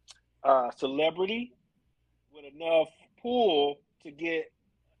celebrity, with enough pull to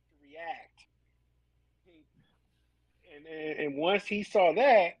react. And once he saw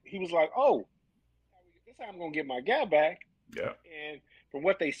that, he was like, "Oh, this is how I'm gonna get my guy back." Yeah. And from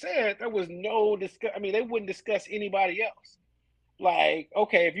what they said, there was no discuss. I mean, they wouldn't discuss anybody else. Like,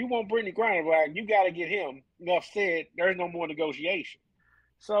 okay, if you want Brittney Griner back, you got to get him. Enough said. There's no more negotiation.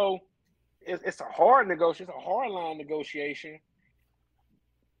 So it's a hard negotiation. It's a hard line negotiation.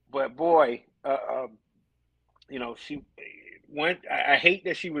 But boy, she went. I hate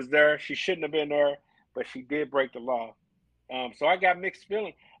that she was there. She shouldn't have been there, but she did break the law. So I got mixed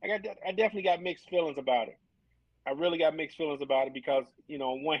feelings. I definitely got mixed feelings about it. I really got mixed feelings about it because,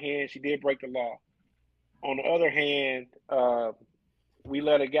 on one hand, she did break the law. On the other hand, we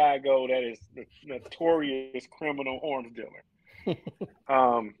let a guy go that is the notorious criminal arms dealer.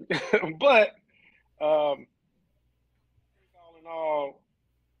 But all in all,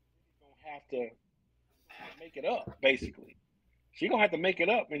 she's gonna have to make it up. Basically, she's gonna have to make it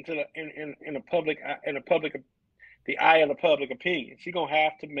up into the eye of the public opinion. She's gonna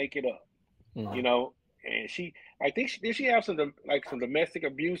have to make it up. And I think did she have some domestic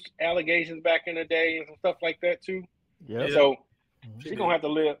abuse allegations back in the day and some stuff like that too? Yeah. So she's gonna have to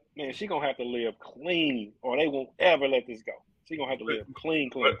live, man. She's gonna have to live clean, or they won't ever let this go. She's gonna have to live clean.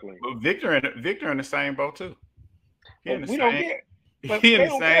 But Victor in the same boat too. He in the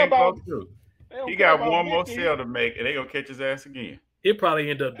same boat too. He got one more sale to make, and they gonna catch his ass again. He'll probably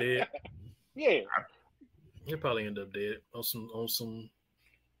end up dead. Yeah. He'll probably end up dead on some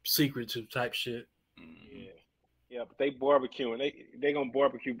secretive type shit. Yeah, but they barbecuing. They gonna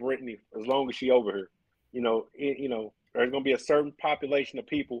barbecue Brittney as long as she over here. There's gonna be a certain population of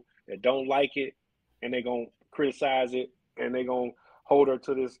people that don't like it, and they're gonna criticize it, and they're gonna hold her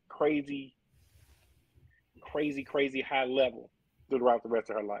to this crazy high level throughout the rest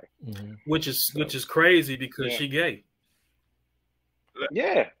of her life. Mm-hmm. Which is crazy because she gay. Let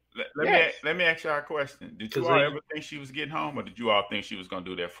me ask y'all a question. Did you all ever think she was getting home, or did you all think she was gonna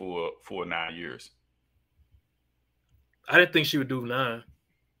do that for 9 years? I didn't think she would do 9.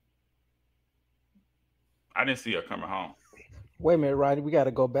 I didn't see her coming home. Wait a minute, Rodney. We got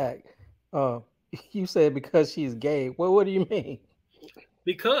to go back. You said because she's gay. Well, what do you mean?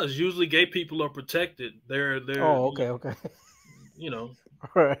 Because usually gay people are protected. They're. Oh, okay. All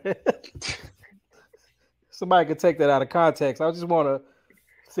right. Somebody could take that out of context. I just want to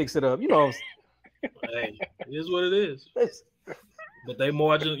fix it up. Hey, it is what it is. But they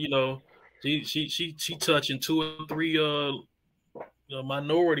margin. She touching 2 or 3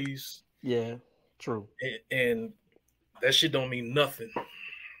 minorities. Yeah, true. And that shit don't mean nothing.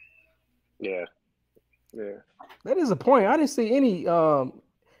 Yeah. That is a point. I didn't see any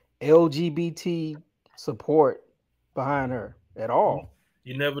LGBT support behind her at all.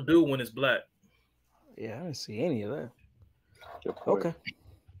 You never do when it's black. Yeah, I didn't see any of that. Good point. Okay.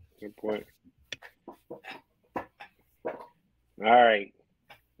 Good point. All right.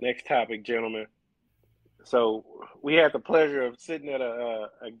 Next topic, gentlemen. So we had the pleasure of sitting at a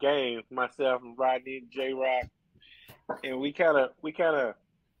game, myself and Rodney and J Rock, and we kind of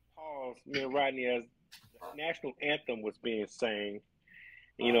paused, me and Rodney, as the national anthem was being sang.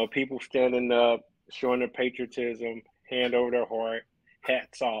 You know, people standing up, showing their patriotism, hand over their heart,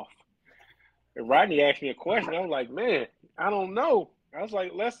 hats off. And Rodney asked me a question. I was like, man, I don't know. I was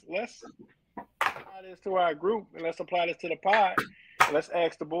like, let's apply this to our group and let's apply this to the pod. And let's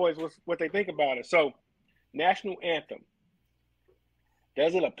ask the boys what they think about it. So, national anthem.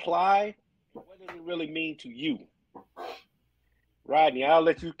 Does it apply? What does it really mean to you? Rodney, I'll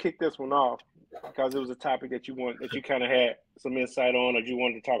let you kick this one off because it was a topic that you kind of had some insight on, or you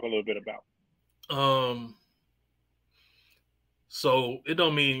wanted to talk a little bit about. So it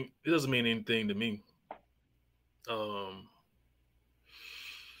doesn't mean anything to me.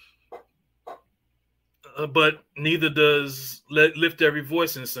 But neither does lift every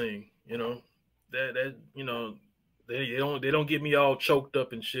voice and sing. You know that you know they don't get me all choked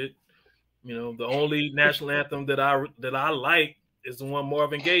up and shit. You know, the only national anthem that I like is the one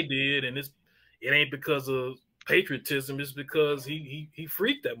Marvin Gaye did, and it ain't because of patriotism. It's because he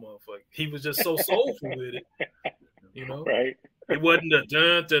freaked that motherfucker. He was just so soulful with it. You know, right? It wasn't a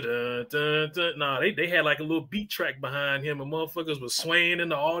dun dun dun dun dun. Nah, they had like a little beat track behind him, and motherfuckers was swaying in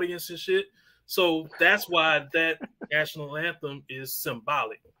the audience and shit. So that's why that national anthem is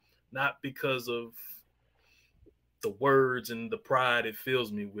symbolic, not because of the words and the pride it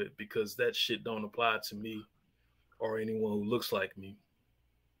fills me with, because that shit don't apply to me or anyone who looks like me.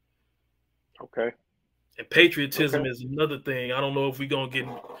 Okay. And patriotism is another thing. I don't know if we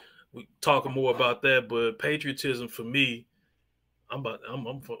talking more about that, but patriotism for me, I'm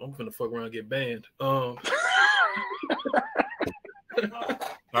finna fuck around and get banned. Talk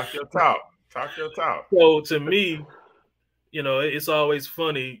your talk. Talk your talk. So to me, you know, it's always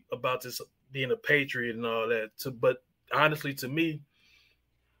funny about this being a patriot and all that. But honestly, to me,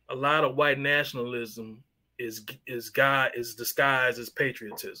 a lot of white nationalism is disguised as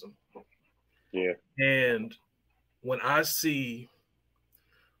patriotism. Yeah. And when I see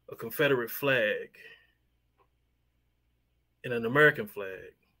a Confederate flag and an American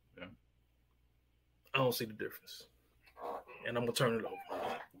flag, yeah, I don't see the difference. And I'm gonna turn it over.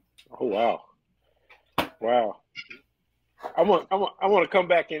 Oh wow. Wow. I want to come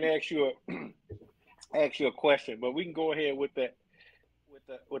back and ask you a question, but we can go ahead with the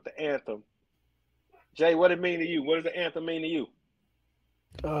anthem. Jay, what did it mean to you? What does the anthem mean to you?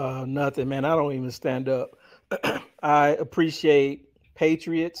 Nothing, man. I don't even stand up. I appreciate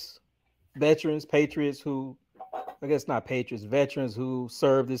patriots, veterans, patriots who, I guess not patriots, veterans who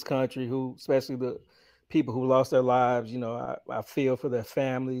serve this country, who, especially the people who lost their lives. You know, I feel for their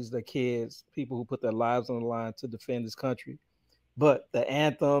families, their kids, people who put their lives on the line to defend this country. But the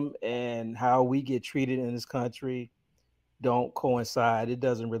anthem and how we get treated in this country don't coincide. It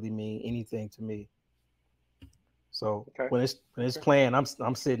doesn't really mean anything to me. So when it's playing,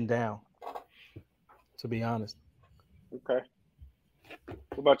 I'm sitting down, to be honest. Okay.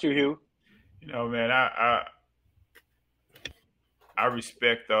 What about you, Hugh? You know, man, I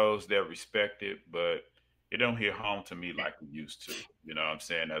respect those that respect it, but it don't hit home to me like it used to. You know what I'm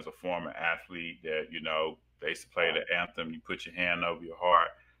saying? As a former athlete that, you know, they used to play the anthem, you put your hand over your heart,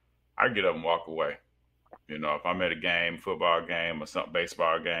 I get up and walk away. You know, if I'm at a game, football game or some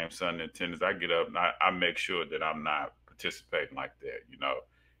baseball game, Sunday tennis, I get up and I make sure that I'm not participating like that. You know,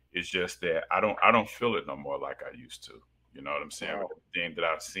 it's just that I don't feel it no more like I used to. You know what I'm saying? Wow. Everything that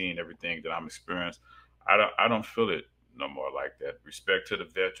I've seen, everything that I'm experienced, I don't feel it no more like that. Respect to the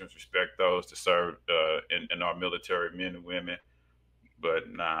veterans, respect those that serve in our military, men and women. But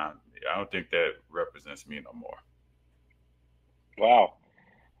nah, I don't think that represents me no more. Wow.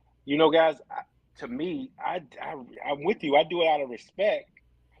 You know, guys, to me, I'm with you. I do it out of respect.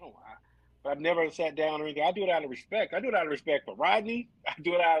 But I've never sat down or anything. I do it out of respect. I do it out of respect for Rodney. I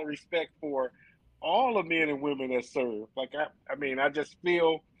do it out of respect for all the men and women that serve. Like, I mean, I just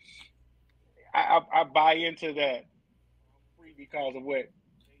feel I buy into that free because of what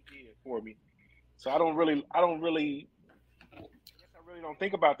they did for me. So I really don't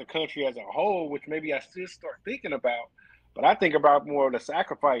think about the country as a whole, which maybe I should start thinking about. But I think about more of the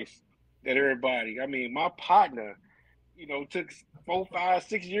sacrifice that everybody. I mean, my partner, you know, took 4, 5,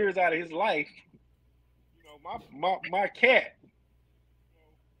 6 years out of his life. You know, my cat.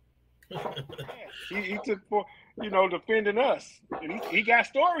 He took for, you know, defending us, and he got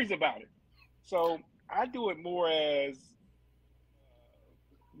stories about it. So I do it more as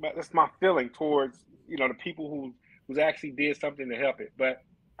that's my feeling towards, you know, the people who who's actually did something to help it. But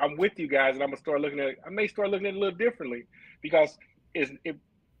I'm with you guys, and I may start looking at it a little differently because it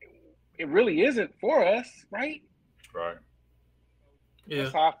really isn't for us, right? Right. Yeah.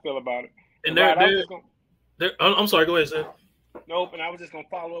 That's how I feel about it. And Rod, I'm sorry. Go ahead, sir. Nope. And I was just gonna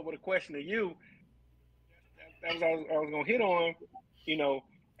follow up with a question to you. That was I was gonna hit on. You know,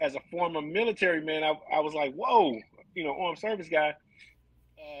 as a former military man, I was like, whoa, you know, armed service guy.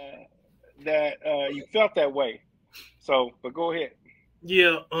 That you felt that way. So, but go ahead.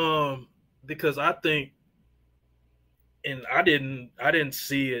 Yeah. Because I think, and I didn't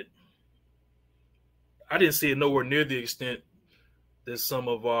see it. I didn't see it nowhere near the extent that some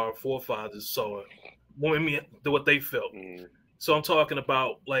of our forefathers saw it. Well, I mean, what they felt. So I'm talking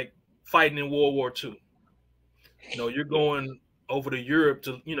about like fighting in World War II. You know, you're going over to Europe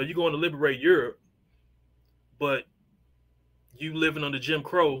you're going to liberate Europe, but you living under Jim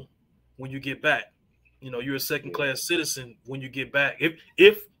Crow when you get back. You know, you're a second-class citizen when you get back.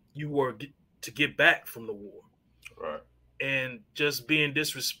 If you were to get back from the war, right, and just being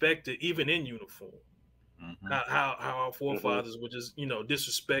disrespected, even in uniform. How our forefathers were just, you know,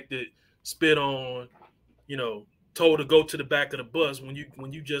 disrespected, spit on, you know, told to go to the back of the bus when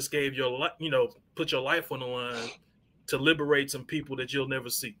you just gave your life, you know, put your life on the line to liberate some people that you'll never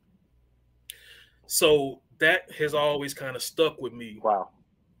see. So that has always kind of stuck with me. Wow.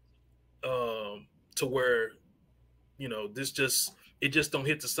 To where, you know, it just don't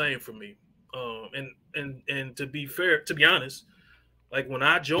hit the same for me. And to be fair, to be honest, like when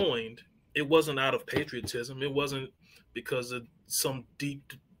I joined, it wasn't out of patriotism. It wasn't because of some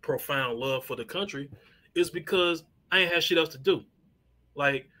deep, profound love for the country. It's because I ain't had shit else to do.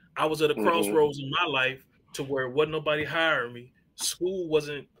 Like I was at a crossroads in my life to where wasn't nobody hiring me. School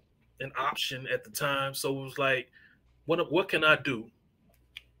wasn't an option at the time. So it was like, what can I do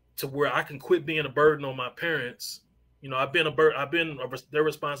to where I can quit being a burden on my parents? You know, I've been their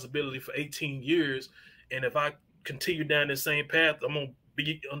responsibility for 18 years. And if I continue down the same path, I'm going to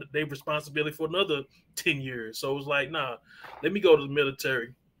be under their responsibility for another 10 years. So it was like, nah, let me go to the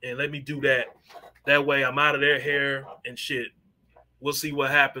military and let me do that. That way I'm out of their hair and shit. We'll see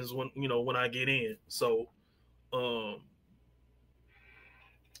what happens when I get in. So,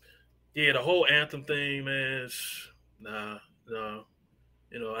 yeah, the whole anthem thing, man, nah.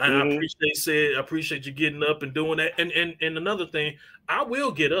 You know, I appreciate you getting up and doing that. And another thing, I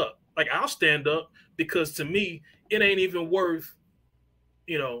will get up. Like I'll stand up because to me, it ain't even worth,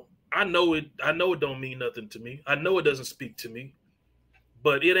 you know, I know it don't mean nothing to me. I know it doesn't speak to me,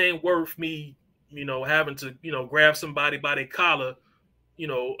 but it ain't worth me, you know, having to, you know, grab somebody by their collar, you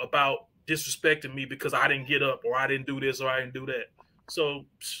know, about disrespecting me because I didn't get up or I didn't do this or I didn't do that. So,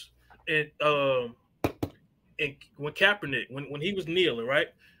 and when Kaepernick, when he was kneeling, right,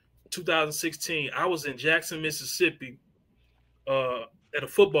 2016, I was in Jackson, Mississippi, at a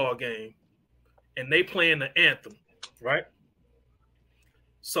football game, and they playing the anthem, right?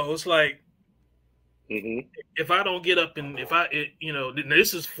 So it's like, if I don't get up and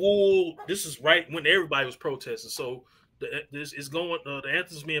this is right when everybody was protesting. So the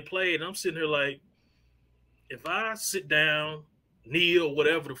anthem's being played, and I'm sitting here like, if I sit down, kneel,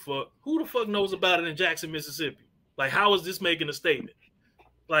 whatever the fuck, who the fuck knows about it in Jackson, Mississippi? Like, how is this making a statement?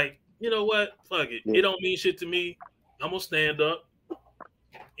 Like, you know what? Fuck it. It don't mean shit to me. I'm gonna stand up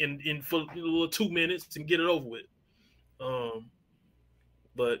in for 2 minutes and get it over with.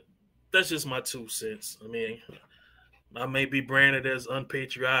 But that's just my 2 cents. I mean, I may be branded as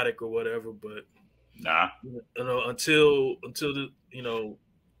unpatriotic or whatever, but nah. You know, until the, you know,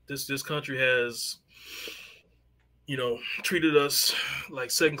 this country has, you know, treated us like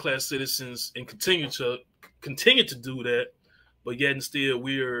second-class citizens and continue to do that, but yet and still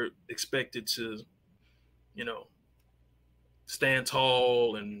we're expected to, you know, stand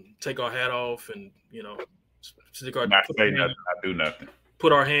tall and take our hat off and, you know, not say nothing, not do nothing.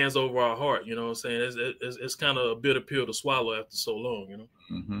 Put our hands over our heart, you know what I'm saying? It's kind of a bitter pill to swallow after so long, you know?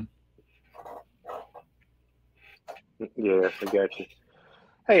 Yeah, I got you.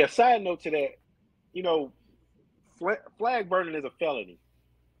 Hey, a side note to that, you know, flag burning is a felony.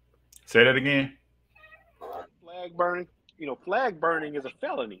 Say that again. Flag burning is a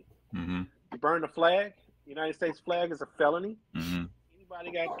felony. You burn the flag, United States flag is a felony.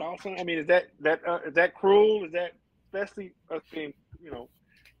 Anybody got thoughts on it? I mean, is that cruel? Is that especially us being, you know,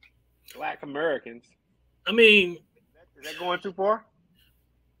 Black Americans? I mean, is that going too far?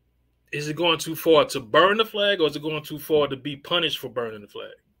 Is it going too far to burn the flag, or is it going too far to be punished for burning the flag?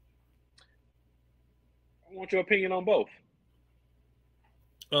 I want your opinion on both.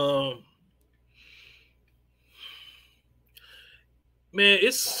 Man,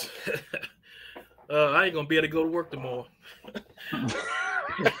 it's I ain't gonna be able to go to work tomorrow.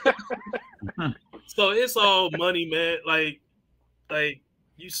 So it's all money, man. Like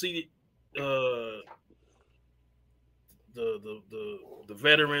you see, the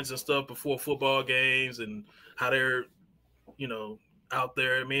veterans and stuff before football games and how they're, out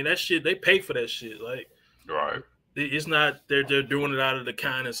there. I mean, that shit, they pay for that shit. Like, Right. it's not they're doing it out of the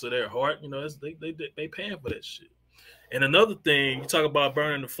kindness of their heart. They paying for that shit. And another thing, you talk about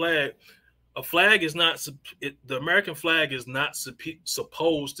burning the flag. A flag is not the American flag is not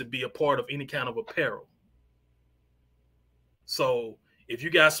supposed to be a part of any kind of apparel. So if you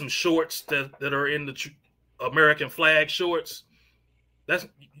got some shorts that are in the American flag shorts, that's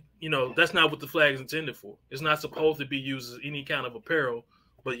not what the flag is intended for. It's not supposed to be used as any kind of apparel,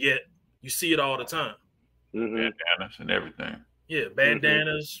 but yet you see it all the time. Mm-hmm. Bandanas and everything. Yeah,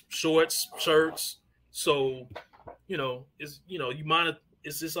 bandanas, shorts, shirts. So,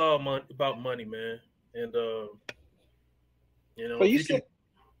 it's just all about money, man. And But you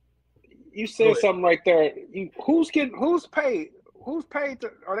said something right there. Who's paid?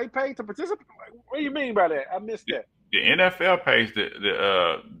 Are they paid to participate? What do you mean by that? I missed that. The NFL pays the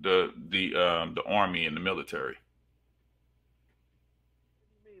army and the military.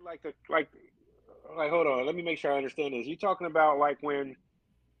 You mean like hold on, let me make sure I understand this. You talking about like when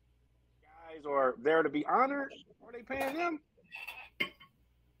guys are there to be honored? Are they paying them?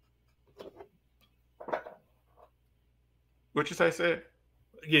 What you say, Sid?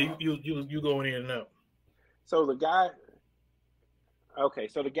 Yeah, you going in and out. So the guys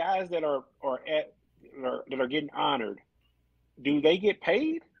that are getting honored, do they get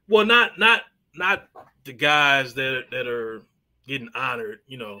paid? Well, not the guys that are getting honored,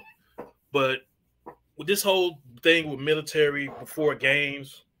 but with this whole thing with military before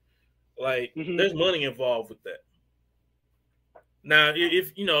games, like there's money involved with that. Now,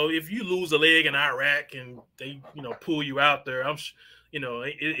 if you lose a leg in Iraq and they pull you out there,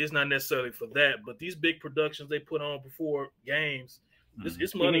 it's not necessarily for that. But these big productions they put on before games,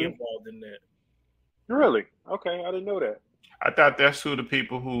 it's money involved in that. Really? Okay, I didn't know that. I thought that's who the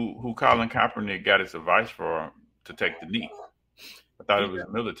people who Colin Kaepernick got his advice for to take the knee. I thought it was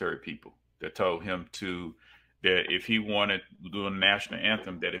military people that told him that if he wanted to do a national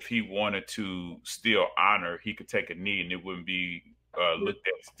anthem, that if he wanted to still honor, he could take a knee and it wouldn't be looked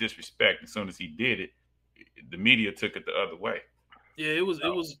at as disrespect. As soon as he did it, the media took it the other way. Yeah, it was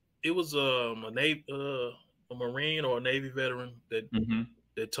a Marine or a Navy veteran that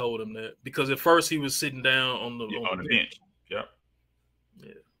told him that, because at first he was sitting down on the bench. Yep.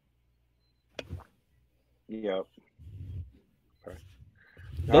 Yeah. Yep. Okay.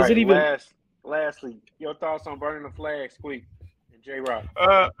 Does it even? Lastly, your thoughts on burning the flag, Squeak and J-Rock?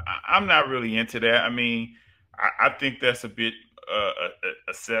 I'm not really into that. I mean, I think that's a bit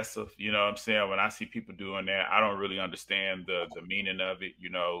excessive. You know what I'm saying? When I see people doing that, I don't really understand the meaning of it.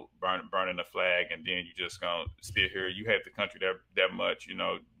 Burning the flag, and then you just gonna sit here. You hate the country that much.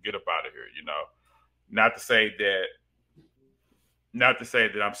 Get up out of here. Not to say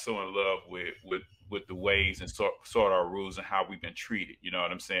that I'm so in love with the ways and sort our rules and how we've been treated. You know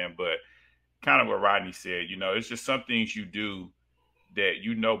what I'm saying? But kind of what Rodney said, it's just some things you do that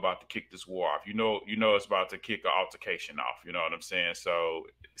about to kick this war off. It's about to kick an altercation off. You know what I'm saying? So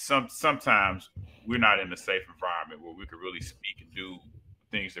sometimes we're not in a safe environment where we can really speak and do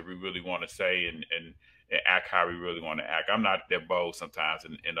things that we really want to say and act how we really want to act. I'm not that bold sometimes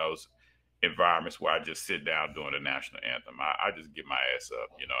in those environments where I just sit down doing the national anthem. I just get my ass up.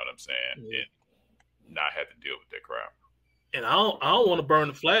 You know what I'm saying? Yeah. And not have to deal with that crowd. And I don't want to burn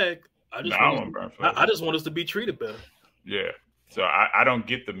the flag. I just want us to be treated better. Yeah. So I don't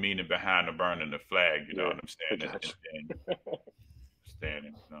get the meaning behind the burning the flag. You know what I'm saying?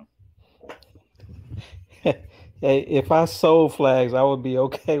 Standing. Hey, if I sold flags, I would be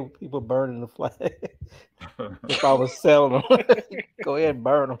okay with people burning the flag. If I was selling them, go ahead and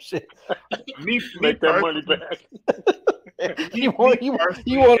burn them. Shit. Make that money back. You want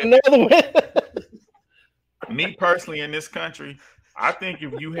another one? Me personally, in this country, I think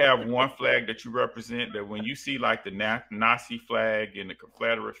if you have one flag that you represent, that when you see like the Nazi flag and the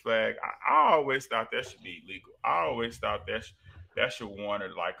Confederate flag, I always thought that should be illegal. I always thought that should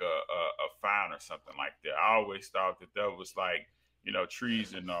warrant like a fine or something like that. I always thought that was like,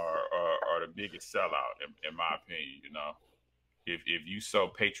 treason or the biggest sellout, in my opinion. If you so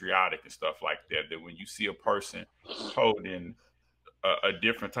patriotic and stuff like that when you see a person holding a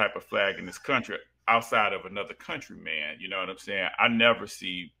different type of flag in this country outside of another country, man, you know what I'm saying? I never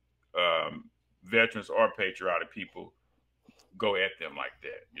see veterans or patriotic people go at them like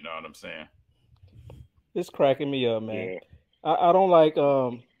that. You know what I'm saying? It's cracking me up, man. Yeah. I don't like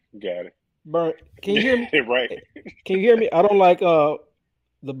got it. Burn. Can you hear me? Right. Can you hear me? I don't like the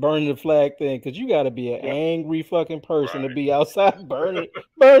burning the flag thing because you got to be an angry fucking person to be outside burning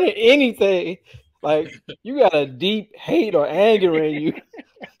anything. Like you got a deep hate or anger in you.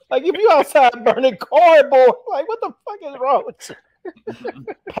 Like if you outside burning cardboard, like what the fuck is wrong with you?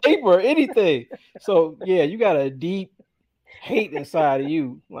 Paper, anything. So yeah, you got a deep hate inside of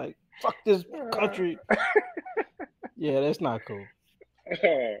you. Like fuck this country. Yeah, that's not cool.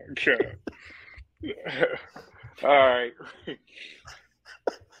 Oh, God. All right.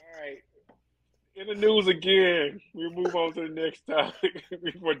 All right. In the news again. We move on to the next topic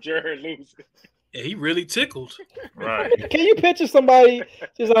before Jared loses. Yeah, he really tickled. Right. Can you picture somebody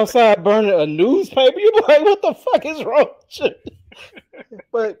just outside burning a newspaper? You be like, what the fuck is wrong with you?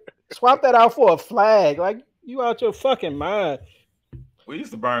 But swap that out for a flag. Like you out your fucking mind. We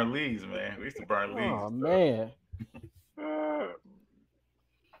used to burn leaves, man. We used to burn leaves. Oh man.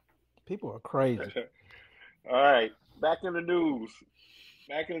 People are crazy. All right. Back in the news.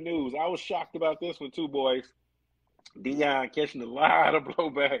 I was shocked about this one too, boys. Deion catching a lot of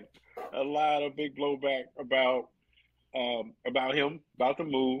blowback. A lot of big blowback about him, about the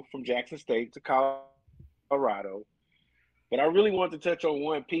move from Jackson State to Colorado. But I really wanted to touch on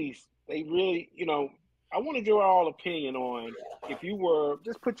one piece. They really, I wanted your all opinion on if you were,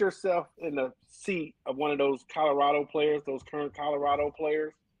 just put yourself in the seat of one of those Colorado players, those current Colorado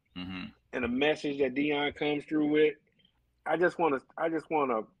players, and a message that Deion comes through with. I just want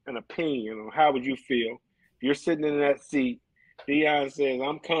an opinion on how would you feel if you're sitting in that seat. Deion says,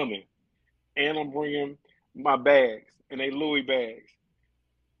 "I'm coming, and I'm bringing my bags, and they Louis bags."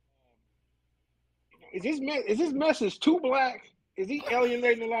 Is this message too black? Is he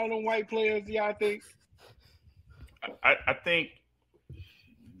alienating a lot of them white players? Y'all think? I think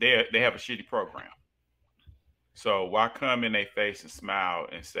they have a shitty program. So why come in their face and smile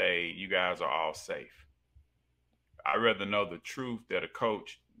and say you guys are all safe? I'd rather know the truth that a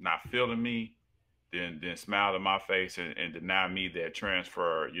coach not feeling me than smile in my face and deny me that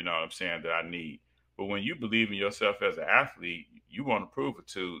transfer, you know what I'm saying, that I need. But when you believe in yourself as an athlete, you want to prove it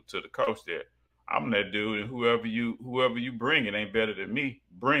to the coach that I'm that dude, and whoever you bring, it ain't better than me.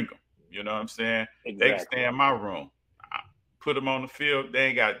 Bring them. You know what I'm saying? Exactly. They can stay in my room. I put them on the field. They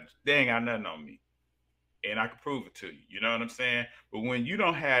ain't got nothing on me, and I can prove it to you. You know what I'm saying? But when you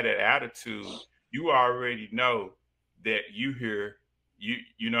don't have that attitude, you already know that you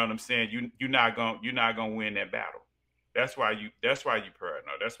know what I'm saying. You're not gonna win that battle. That's why you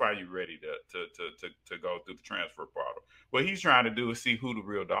paranoid. That's why you ready to go through the transfer portal. What he's trying to do is see who the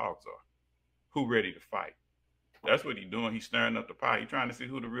real dogs are, who ready to fight. That's what he's doing. He's stirring up the pot. He's trying to see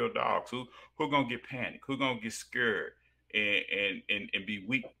who the real dogs, who gonna get panicked, who gonna get scared and be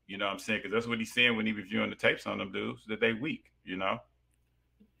weak. You know what I'm saying? Because that's what he's saying when he reviewing the tapes on them dudes, that they weak. You know?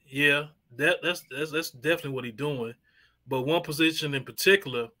 Yeah, that's definitely what he's doing. But one position in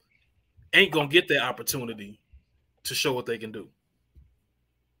particular ain't gonna get that opportunity to show what they can do.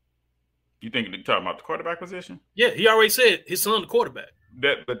 You think you're talking about the quarterback position? Yeah, he already said his son the quarterback.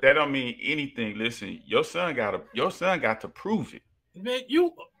 But that don't mean anything. Listen, your son got to prove it. Man,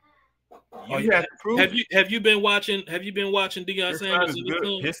 you have to prove it. Have you been watching Deion Sanders?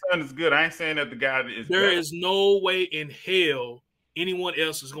 His son is good. I ain't saying that the guy is. There is no way in hell anyone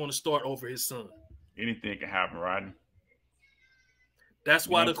else is going to start over his son. Anything can happen, Rodney. That's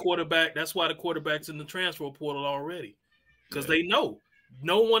why the quarterback's in the transfer portal already, because they know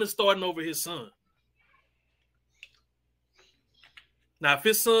no one is starting over his son. Now, if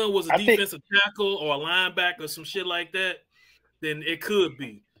his son was a defensive tackle or a linebacker or some shit like that, then it could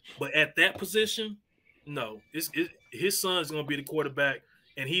be. But at that position, no. His son's going to be the quarterback,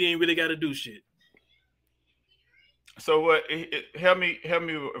 and he ain't really got to do shit. So what? Help me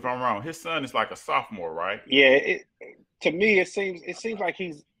if I'm wrong. His son is like a sophomore, right? Yeah. To me, it seems like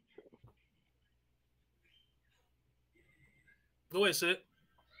he's. Go ahead, Sid.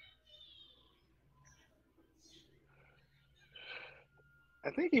 I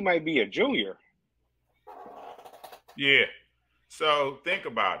think he might be a junior. Yeah. So think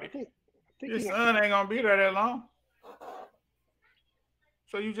about it. His son ain't gonna be there that long.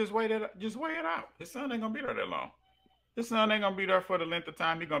 So you just wait it out. His son ain't gonna be there that long. His son ain't gonna be there for the length of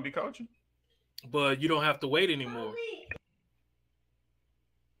time he's gonna be coaching. But you don't have to wait anymore.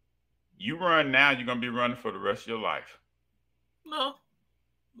 You run now, you're gonna be running for the rest of your life. No,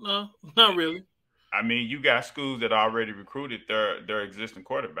 not really. I mean, you got schools that already recruited their existing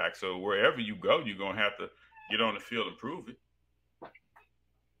quarterback. So wherever you go, you're gonna have to get on the field and prove it.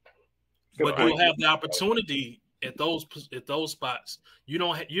 But you'll have the opportunity at those spots.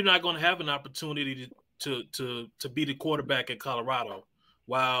 You're not going to have an opportunity to be the quarterback at Colorado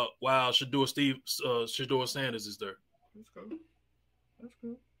while Shador Sanders is there. That's cool. That's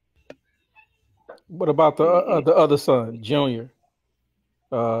cool. What about the other son, Junior?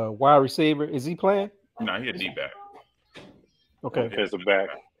 Wide receiver. Is he playing? No, he a D-back. Okay. Defensive back.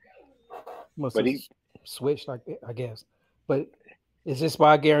 Must But have he- switched, like I guess. But is this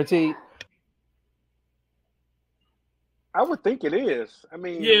spot guaranteed? I would think it is. I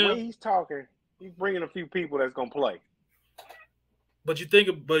mean, Yeah. the way he's talking, he's bringing a few people that's gonna play. But you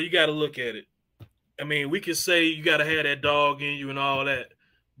got to look at it. I mean, we can say you got to have that dog in you and all that,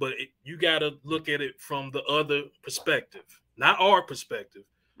 but you got to look at it from the other perspective, not our perspective.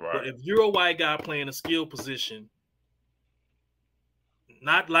 Right. But if you're a white guy playing a skill position,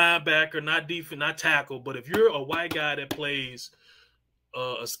 not linebacker, not defense, not tackle, but if you're a white guy that plays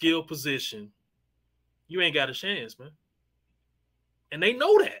a skill position, you ain't got a chance, man. And they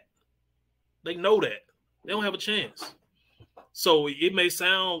know that. They know that. They don't have a chance. So it may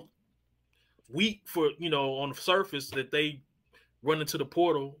sound weak for, on the surface that they run into the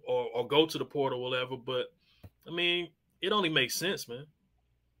portal or go to the portal or whatever, but I mean, it only makes sense, man.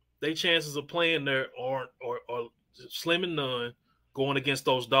 Their chances of playing there are slim and none going against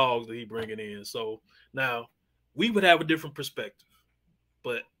those dogs that he bringing in. So now we would have a different perspective,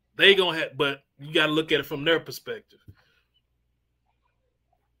 but they gonna have. But you got to look at it from their perspective.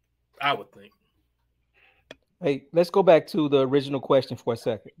 I would think. Hey, let's go back to the original question for a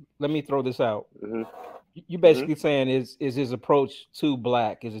second. Let me throw this out. Mm-hmm. You basically saying is his approach too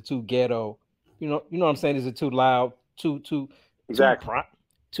black? Is it too ghetto? You know what I'm saying? Is it too loud? Too Exactly.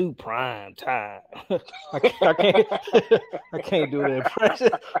 Too prime time. I can't do that impression.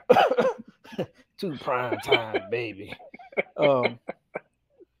 Too prime time, baby.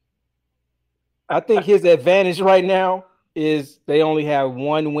 I think his advantage right now is they only have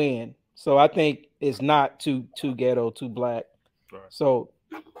one win. So I think it's not too ghetto, too black. Right. So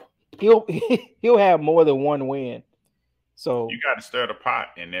he'll have more than one win. So you got to stir the pot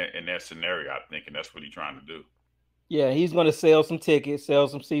in that scenario, I think, and that's what he's trying to do. Yeah, he's gonna sell some tickets, sell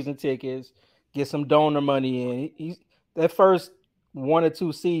some season tickets, get some donor money in. He's that first 1 or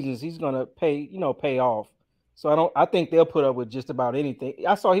 2 seasons, he's gonna pay off. So I think they'll put up with just about anything.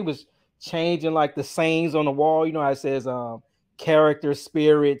 I saw he was changing like the sayings on the wall. You know how it says character,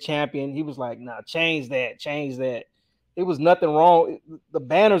 spirit, champion. He was like, nah, change that. It was nothing wrong. The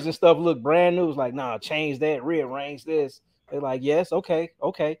banners and stuff looked brand new. It was like, nah, change that, rearrange this. They're like, yes, okay.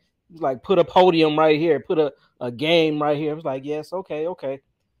 He's like, put a podium right here, put a game right here. I was like, yes, okay.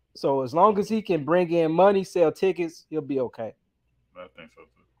 So as long as he can bring in money, sell tickets, he'll be okay. I think so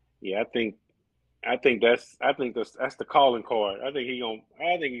too. Yeah, I think that's the calling card. I think he gonna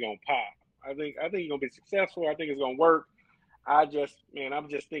pop. I think he's gonna be successful. I think it's gonna work. I'm just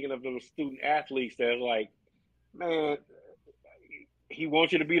thinking of those student athletes that's like, man, he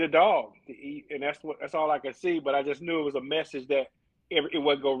wants you to be the dog, and that's all I can see. But I just knew it was a message that it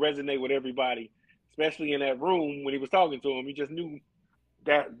wasn't gonna resonate with everybody, especially in that room when he was talking to him. You just knew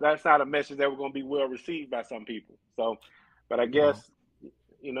that that's not a message that was gonna be well received by some people. So, but I guess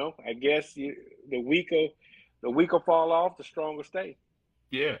the weaker fall off, the stronger stay.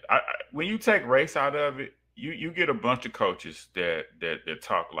 Yeah, when you take race out of it, you get a bunch of coaches that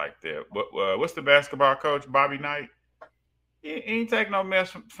talk like that. What's the basketball coach, Bobby Knight? He ain't take no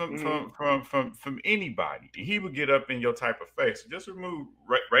mess from anybody. He would get up in your type of face. Just remove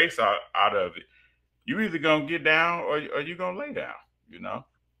race out of it. You either gonna get down or you gonna lay down.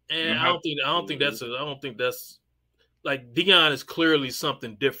 And I don't think that's like Deion is clearly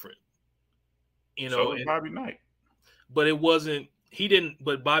something different. So is Bobby Knight. But it wasn't.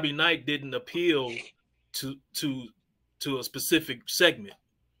 But Bobby Knight didn't appeal to a specific segment.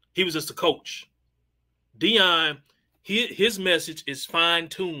 He was just a coach. Deion, his message is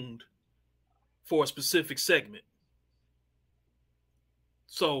fine-tuned for a specific segment.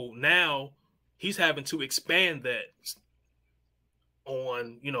 So now he's having to expand that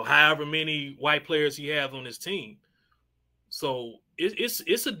on, however many white players he has on his team. So it's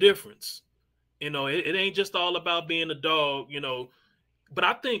a difference. It ain't just all about being a dog, But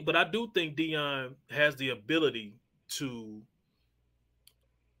I do think Deion has the ability to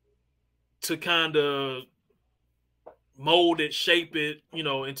kind of mold it, shape it,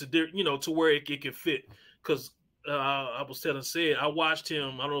 into to where it can fit. Because I was telling Sid, I watched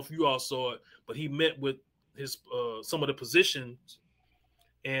him. I don't know if you all saw it, but he met with his some of the positions,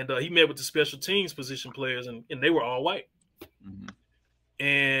 and he met with the special teams position players, and they were all white. Mm-hmm.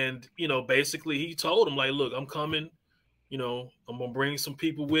 And basically he told them like, look, I'm coming. I'm gonna bring some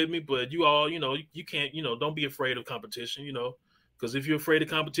people with me, but you all, you can't, don't be afraid of competition, because if you're afraid of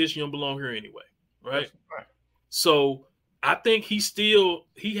competition, you don't belong here anyway, right? Right. So I think he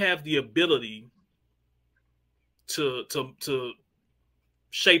have the ability to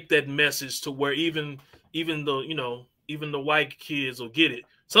shape that message to where even the white kids will get it.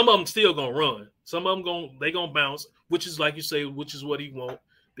 Some of them still gonna run. Some of them gonna bounce, which is like you say, which is what he want,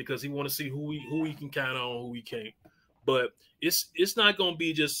 because he want to see who he can count on, who he can't. But it's not gonna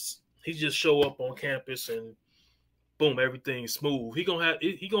be he just show up on campus and boom, everything's smooth. He gonna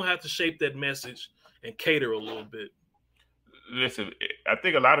have to shape that message and cater a little bit. Listen, I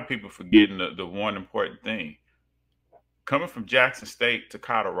think a lot of people forgetting the one important thing. Coming from Jackson State to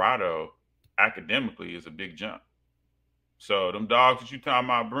Colorado academically is a big jump. So them dogs that you talking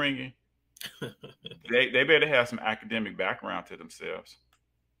about bringing, they better have some academic background to themselves.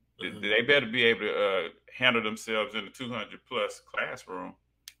 They better be able to handle themselves in a 200+ classroom.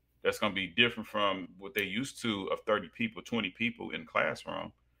 That's going to be different from what they used to of 30 people, 20 people in the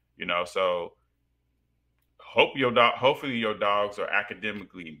classroom. So hopefully your dogs are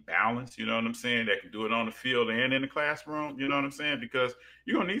academically balanced. You know what I'm saying? They can do it on the field and in the classroom. You know what I'm saying? Because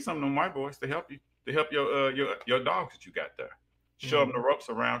you're gonna need some of them white boys to help you, to help your dogs that you got there. Show them the ropes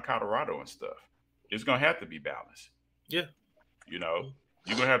around Colorado and stuff. It's gonna have to be balanced. Yeah. You're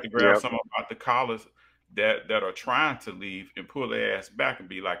gonna have to grab some about the collars that are trying to leave and pull their ass back and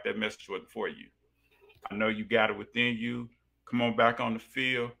be like, that message wasn't for you. I know you got it within you. Come on back on the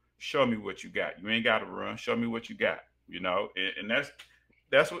field. Show me what you got. You ain't got to run. Show me what you got. And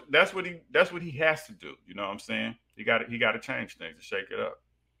that's what he has to do. You know what I'm saying? He got to change things and shake it up.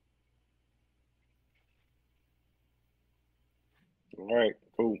 All right,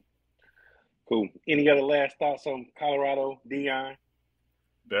 cool. Any other last thoughts on Colorado, Deion?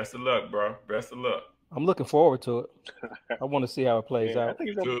 Best of luck, bro. Best of luck. I'm looking forward to it. I want to see how it plays out. I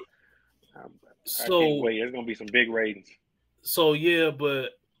think I can't wait. There's gonna be some big ratings. So yeah, but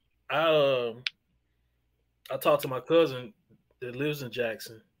I talked to my cousin that lives in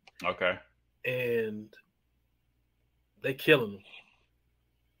Jackson. Okay. And they killing them.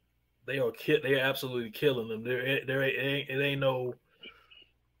 They are absolutely killing them. It ain't no,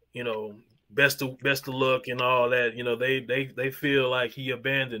 best of luck and all that. They feel like he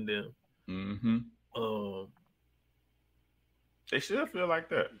abandoned them. Mm-hmm. They should feel like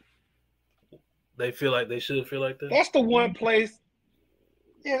that. They feel like they should feel like that. That's the one place.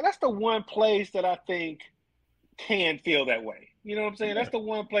 Yeah, that's the one place that I think can feel that way. You know what I'm saying? That's the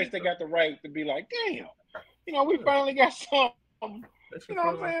one place they got the right to be like, damn, we finally got some. You know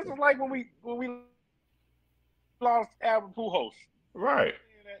what I'm saying? It's like when we lost Albert Pujols. Right.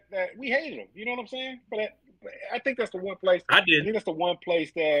 That we hated him. You know what I'm saying? But I think that's the one place. I think that's the one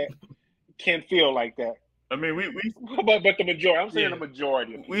place that can feel like that. I mean, but the majority. I'm saying the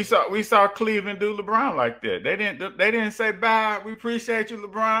majority. We saw Cleveland do LeBron like that. They didn't say bye. We appreciate you,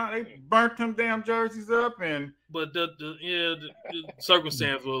 LeBron. They burnt them damn jerseys up But the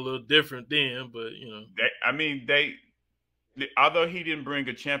circumstances were a little different then. But although he didn't bring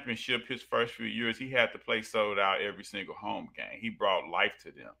a championship his first few years, he had to play sold out every single home game. He brought life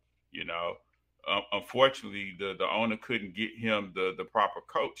to them. Unfortunately, the owner couldn't get him the proper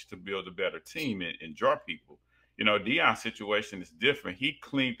coach to build a better team and draw people. Deion's situation is different. He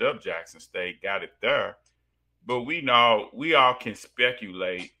cleaned up Jackson State, got it there, but we all can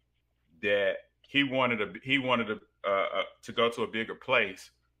speculate that he wanted to go to a bigger place.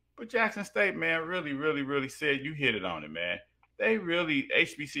 But Jackson State, man, really, really, really said, you hit it on it, man.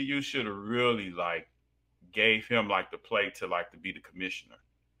 HBCU should have really gave him the play to be the commissioner.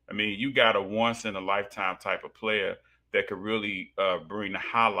 I mean, you got a once in a lifetime type of player that could really bring the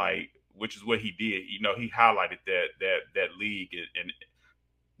highlight, which is what he did. He highlighted that league and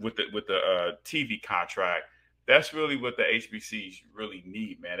with the TV contract. That's really what the HBCs really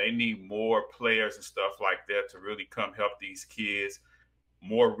need, man. They need more players and stuff like that to really come help these kids,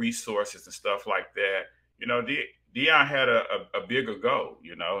 more resources and stuff like that. Deion had a bigger goal,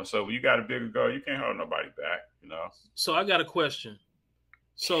 and so when you got a bigger goal, you can't hold nobody back, So I got a question.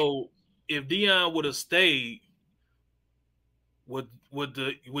 So if Deion would have stayed, would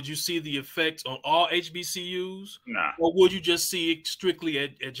you see the effects on all HBCUs? Nah. Or would you just see it strictly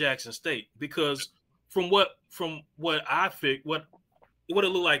at Jackson State? Because from what I think, what it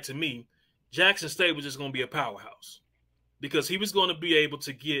looked like to me, Jackson State was just going to be a powerhouse because he was going to be able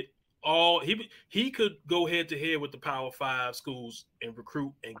to get he could go head to head with the Power 5 schools and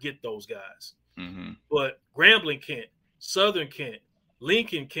recruit and get those guys. Mm-hmm. But Grambling can't, Southern can't,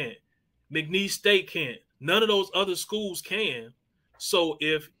 Lincoln can't, McNeese State can't. None of those other schools can. So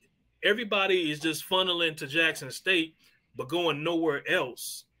if everybody is just funneling to Jackson State but going nowhere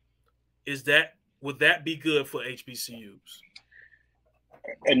else, would that be good for HBCUs?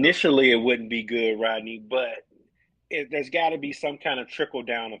 Initially, it wouldn't be good, Rodney, but there's got to be some kind of trickle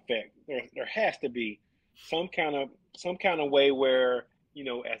down effect. There has to be some kind of way where, you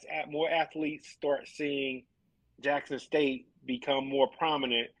know, as more athletes start seeing Jackson State become more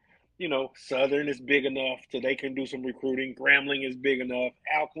prominent, you know, Southern is big enough so they can do some recruiting. Grambling is big enough.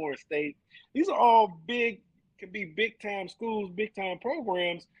 Alcorn State. These are all big, can be big time schools, big time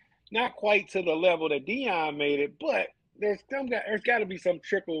programs. Not quite to the level that Deion made it, but there's got to be some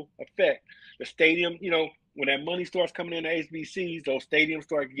trickle effect. The stadium, you know, when that money starts coming in the HBCs, those stadiums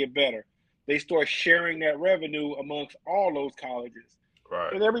start to get better. They start sharing that revenue amongst all those colleges.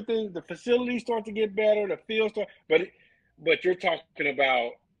 Right. And everything, the facilities start to get better, the fields start, but you're talking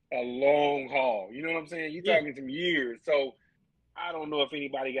about a long haul. You know what I'm saying? You're talking some years. So I don't know if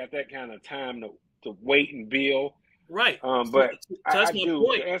anybody got that kind of time to wait and build. Right. But so that's I my do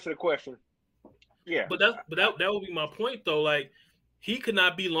point. to answer the question. Yeah. But that would be my point though. Like, he could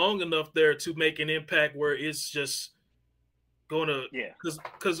not be long enough there to make an impact where it's just gonna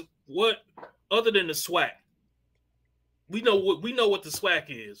because what other than the SWAC, we know what the SWAC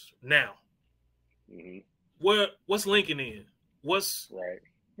is now. Mm-hmm. What's Lincoln in? What's these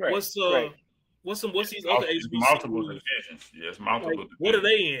other HBCUs? Multiple divisions. Yes, multiple divisions. What are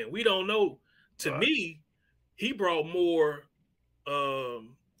they in? We don't know. To me, he brought more.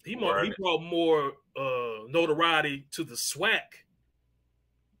 He brought more notoriety to the SWAC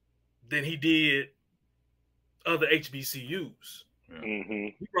than he did other HBCUs. Mm-hmm.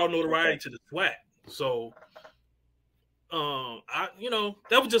 He brought notoriety to the SWAC. So,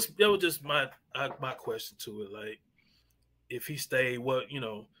 that was just my question to it. Like, if he stayed,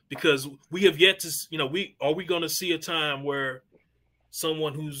 because we have yet to, are we going to see a time where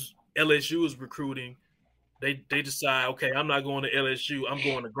someone who's LSU is recruiting, they decide, okay, I'm not going to LSU, I'm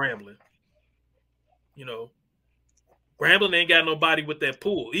going to Grambling. You know, Grambling ain't got nobody with that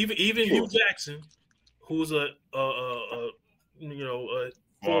pool. Even Hugh Jackson, who's a former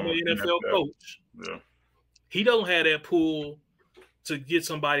NFL coach, he don't have that pool to get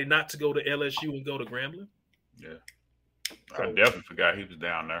somebody not to go to LSU and go to Grambling. Yeah, I definitely forgot he was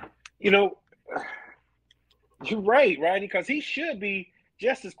down there. You know, you're right, because he should be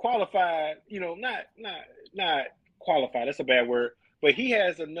just as qualified. You know, not qualified. That's a bad word, but he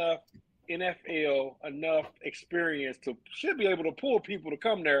has enough NFL, enough experience should be able to pull people to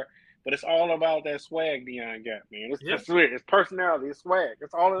come there. But it's all about that swag Deion got, man. It's personality, it's swag.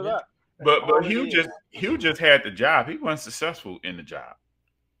 That's all it is. But Hugh just had the job. He wasn't successful in the job.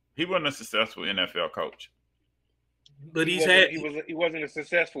 He wasn't a successful NFL coach. But he wasn't a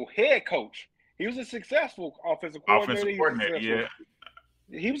successful head coach. He was a successful offensive coordinator.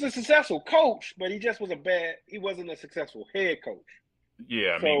 He was a successful coach, but he just was he wasn't a successful head coach.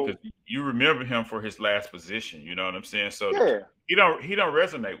 Yeah, I mean, 'cause you remember him for his last position. You know what I'm saying? So he don't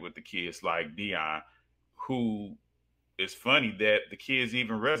resonate with the kids like Deion, who is funny that the kids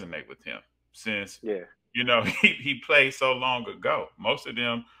even resonate with him since he played so long ago. Most of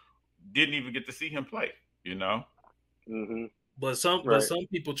them didn't even get to see him play. You know. Mm-hmm. But some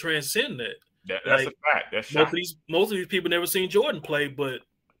people transcend that. That's a fact. That's most of these people never seen Jordan play, but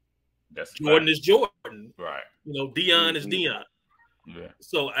that's Jordan is Jordan. Right. You know, Deion is Deion. Yeah.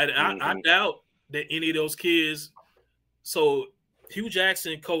 So I doubt that any of those kids. So Hugh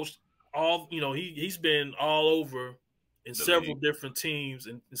Jackson coached all. You know, he's been all over in several different teams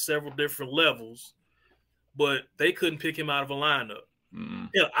and in several different levels, but they couldn't pick him out of a lineup. Mm-hmm.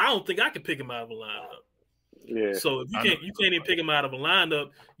 Yeah, I don't think I could pick him out of a lineup. Yeah. So if you can't even pick him out of a lineup,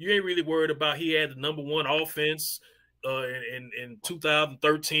 you ain't really worried about he had the number one offense in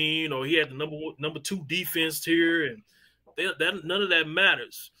 2013, or he had the number two defense here, and none of that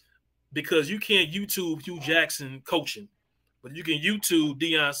matters because you can't YouTube Hugh Jackson coaching, but you can YouTube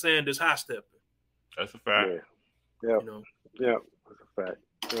Deion Sanders high stepping. That's a fact. Yeah. Yeah, that's a fact.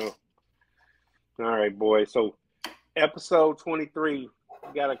 Yeah. All right, boys. So episode 23,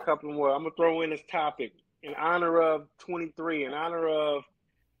 we got a couple more. I'm gonna throw in this topic. In honor of 23, in honor of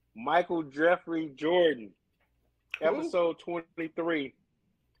Michael Jeffrey Jordan. Episode 23.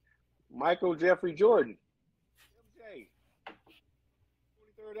 Michael Jeffrey Jordan. MJ.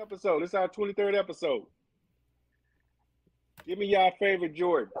 23rd episode. This is our 23rd episode. Give me y'all favorite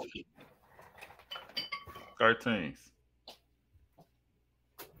Jordan. 13th.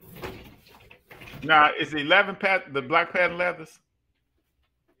 Now, is 11 the black patent leathers?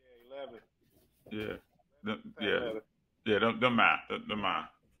 Yeah, 11. Yeah. Don't mind. Don't mind.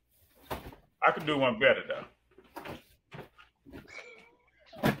 I could do one better though.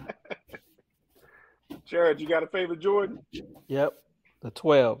 Jared, you got a favorite Jordan? Yep, the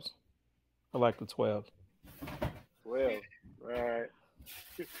 12s. I like the 12s. 12. All right.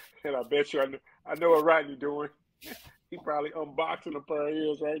 And I bet you I know what Rodney doing. He probably unboxing a pair of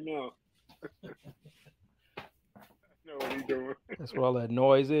ears right now. Know what he doing? That's what all that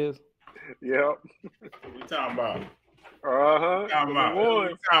noise is. Yep. What we talking about? Uh-huh. Talking about. What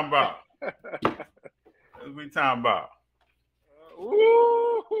we talking about? What we talking about?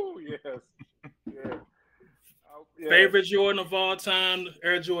 Ooh, yes. Yeah. Yes. Favorite Jordan of all time,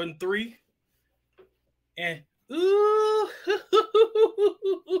 Air Jordan 3. And ooh,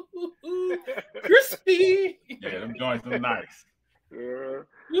 crispy. Yeah, them joints are nice. Yep.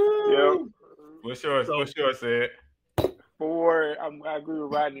 What's yours? So- What's yours, Ed? 4. I agree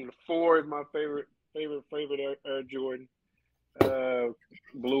with Rodney. The 4 is my favorite Air Jordan.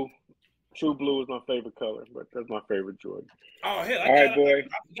 Blue. True blue is my favorite color, but that's my favorite Jordan. Oh hell! All right, boy.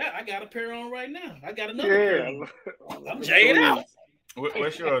 I got a pair on right now. I got another pair. On. I'm jaded Please. out.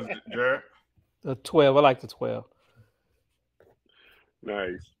 What's yours, Jared? The 12. I like the 12.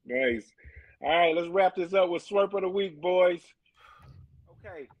 Nice. All right, let's wrap this up with Slurp of the Week, boys.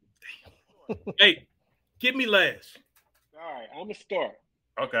 Okay. Hey, give me last. All right, I'm gonna start.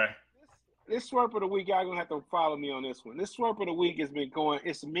 Okay. This Slurp of the Week, y'all gonna have to follow me on this one. This Slurp of the Week has been going,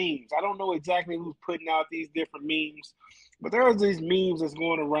 it's memes. I don't know exactly who's putting out these different memes, but there are these memes that's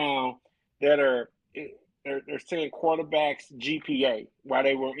going around that they're saying quarterbacks' GPA while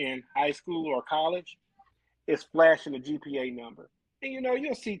they were in high school or college. It's flashing the GPA number. And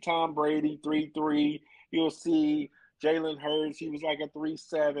you'll see Tom Brady 3.3. You'll see Jalen Hurts, he was like a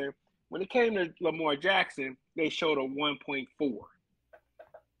 3.7. When it came to Lamar Jackson, they showed a 1.4.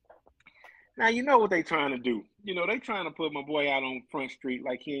 Now, you know what they're trying to do. They're trying to put my boy out on Front Street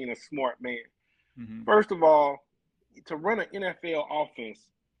like he ain't a smart man. Mm-hmm. First of all, to run an NFL offense,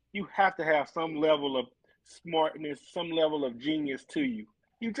 you have to have some level of smartness, some level of genius to you.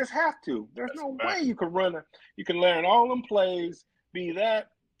 You just have to. There's no way you can you can learn all them plays, be that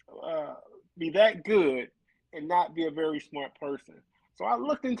good, and not be a very smart person. So I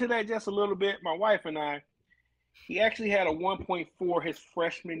looked into that just a little bit. My wife and I, he actually had a 1.4 his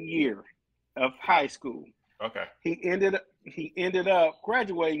freshman year of high school. Okay. He ended up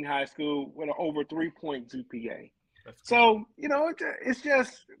graduating high school with an over 3-point GPA. That's So, cool. it's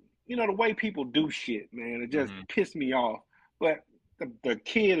just, the way people do shit, man. It just pissed me off. But the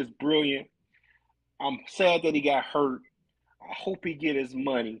kid is brilliant. I'm sad that he got hurt. I hope he get his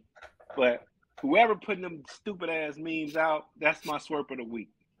money. But whoever putting them stupid ass memes out, that's my Slurp of the Week.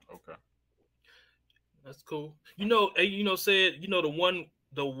 Okay. That's cool.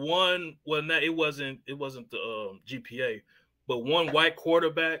 The one well, not it wasn't the GPA, but one white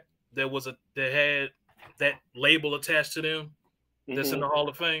quarterback that had that label attached to them that's in the Hall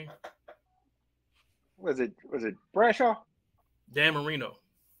of Fame. Was it Bradshaw? Dan Marino.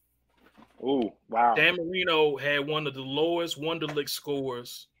 Oh, wow. Dan Marino had one of the lowest Wonderlic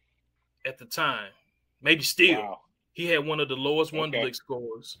scores at the time. Maybe still. Wow. He had one of the lowest Wonderlic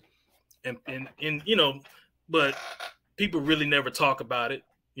scores. And but people really never talk about it.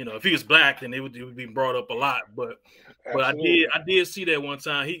 If he was black, then it would be brought up a lot. But I did see that one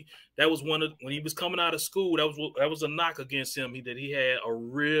time. That was when he was coming out of school. That was a knock against him. That he had a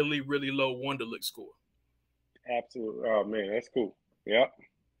really, really low Wonderlic score. Absolutely. Oh man, that's cool. Yep.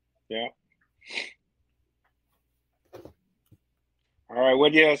 All right.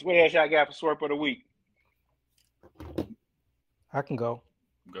 What else y'all got for Slurp of the Week? I can go.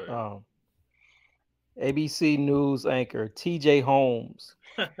 Go ahead. ABC News anchor T.J. Holmes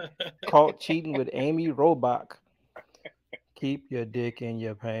caught cheating with Amy Robach. Keep your dick in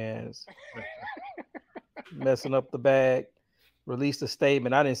your pants. Messing up the bag. Released a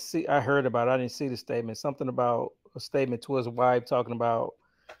statement. I heard about it. I didn't see the statement. Something about a statement to his wife talking about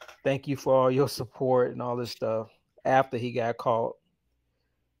thank you for all your support and all this stuff after he got caught.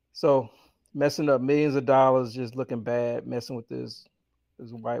 So messing up millions of dollars, just looking bad, messing with this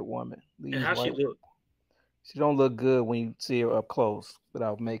white woman. And how she look? She don't look good when you see her up close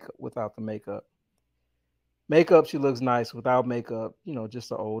without the makeup. Makeup, she looks nice. Without makeup,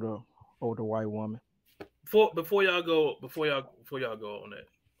 just an older white woman. Before y'all go on that,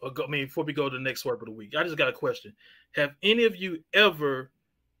 before we go to the next Slurp of the Week, I just got a question. Have any of you ever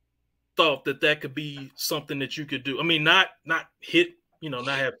thought that could be something that you could do? I mean, not hit, not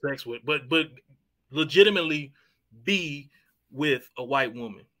have sex with, but legitimately be with a white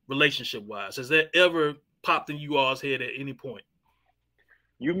woman, relationship wise. Has that ever popped in you all's head at any point?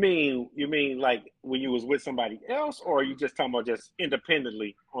 You mean like when you was with somebody else, or are you just talking about just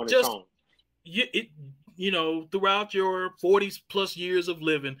independently on its own? Throughout your 40 plus years of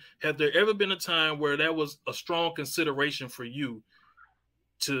living, have there ever been a time where that was a strong consideration for you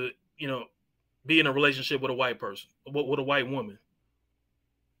to, be in a relationship with a white person, with a white woman?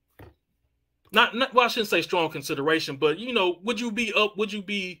 Not well, I shouldn't say strong consideration, but you know, would you be open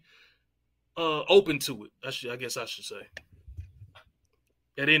to it? I guess I should say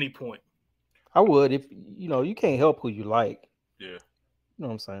at any point. I would if you can't help who you like. Yeah. You know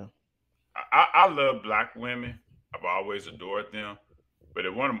what I'm saying? I love black women. I've always adored them. But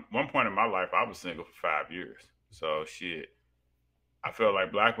at one point in my life, I was single for 5 years. So shit, I felt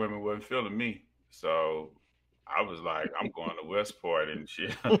like black women wasn't feeling me. So I was like, I'm going to Westport and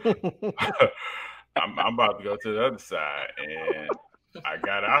shit. I'm about to go to the other side. And I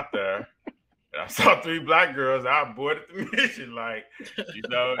got out there and I saw 3 black girls. I aborted the mission. Like,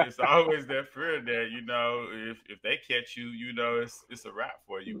 it's always that fear that, if they catch you, it's a wrap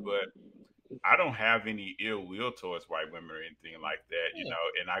for you. But I don't have any ill will towards white women or anything like that,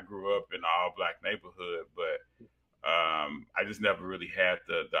 and I grew up in an all black neighborhood, but I just never really had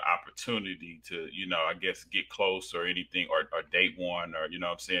the opportunity to, I guess get close or anything or date one or, what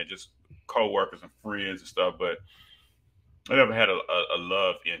I'm saying, just co-workers and friends and stuff. But I never had a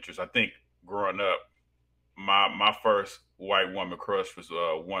love interest. I think growing up, my first white woman crush was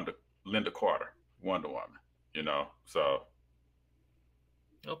Linda Carter, Wonder Woman, so.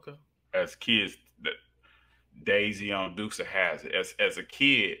 Okay. As kids, Daisy on Dukes of Hazzard. As a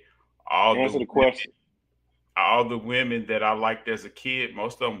kid, all the women that I liked as a kid,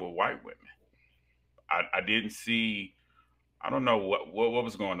 most of them were white women. I didn't see. I don't know what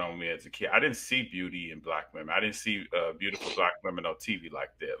was going on with me as a kid. I didn't see beauty in black women. I didn't see beautiful black women on TV like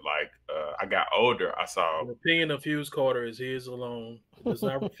that. Like I got older, I saw. The opinion of Hughes Carter is his alone. Does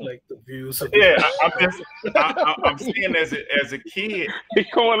not reflect the views of. Yeah, I'm saying as a kid, he's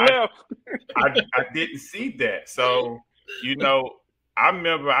going left. I didn't see that. So I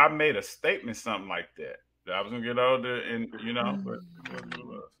remember I made a statement, something like that I was gonna get older, and but it wasn't what it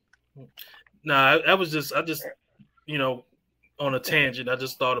was. Nah, I just on a tangent. I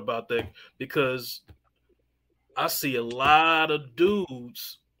just thought about that because I see a lot of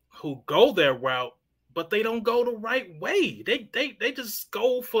dudes who go that route, but they don't go the right way. They just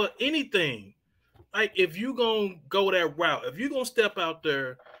go for anything. Like if you gonna go that route, if you gonna step out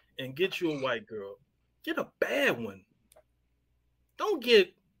there and get you a white girl, get a bad one. Don't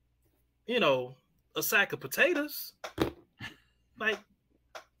get, a sack of potatoes. Like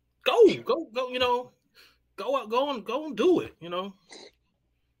go, go and do it,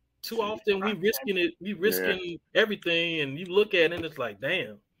 Too often we risking everything, and you look at it and it's like,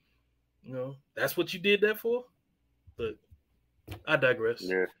 damn, that's what you did that for. But I digress.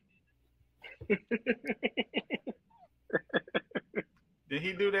 Yeah. Did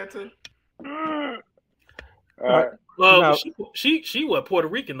he do that too? Well, No. she was Puerto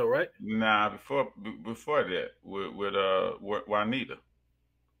Rican though, right? Nah, before that with Juanita.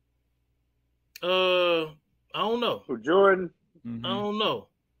 I don't know. With Jordan? Mm-hmm. I don't know.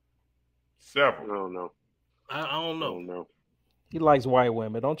 I Several. don't know. I don't know. He likes white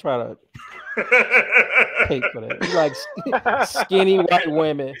women. Don't try to pay for that. He likes skinny white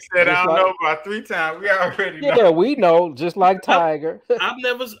women. He said, I don't know about 3 times. We already know. Yeah, we know. Just like Tiger. I'm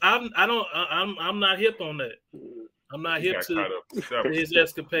not hip on that. I'm not hip to his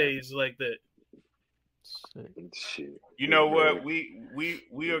escapades like that. Shit. You know what? We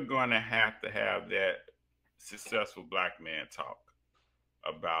are going to have that successful black man talk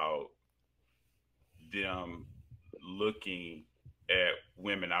about them looking at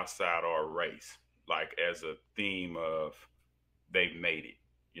women outside our race, like as a theme of they've made it.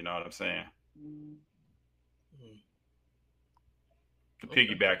 You know what I'm saying? To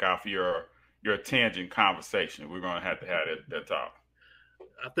piggyback off your tangent conversation, we're going to have that talk.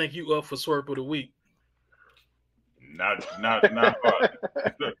 I think you up for Swerp of the Week. Not hard.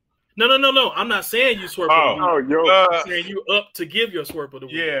 No. I'm not saying you Swerp of the Week. I'm saying you up to give your Swerp of the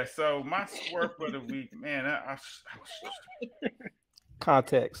Week. Yeah, so my Swerp of the Week, man, I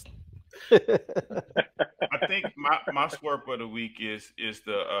Context. I think my Swerp of the Week is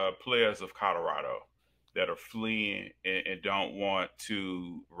the players of Colorado that are fleeing and don't want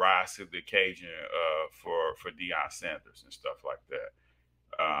to rise to the occasion for Deion Sanders and stuff like that.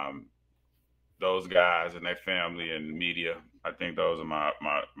 Those guys and their family and media, I think those are my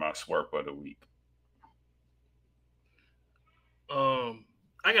Swerp of the Week.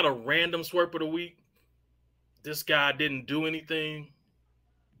 I got a random Swerp of the Week. This guy didn't do anything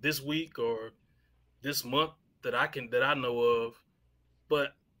this week or this month that I know of,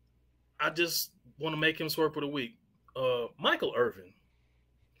 but I just want to make him Swerp of the Week. Michael Irvin.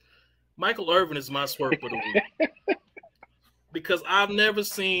 Michael Irvin is my Swerp of the Week. Because I've never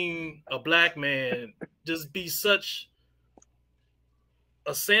seen a black man just be such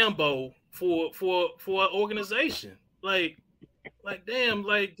a Sambo for an organization. Like, Like, damn,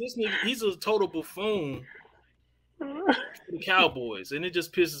 like this nigga, he's a total buffoon for the Cowboys, and it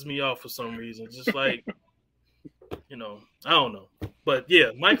just pisses me off for some reason. Just like, I don't know, but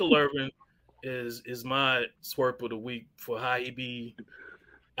yeah, Michael Irvin is my swerp of the week for how he be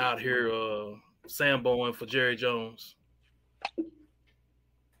out here samboing for Jerry Jones.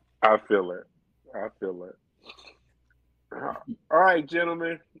 I feel it. All right,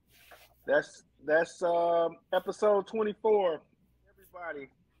 gentlemen. That's episode 24. Everybody,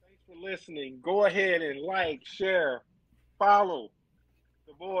 thanks for listening. Go ahead and like, share, follow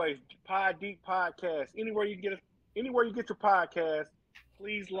the boys Pod Deep Podcast. Anywhere you get your podcast,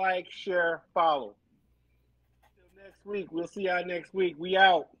 please like, share, follow. Until next week. We'll see y'all next week. We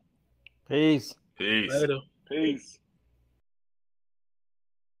out. Peace. Peace. Later. Peace.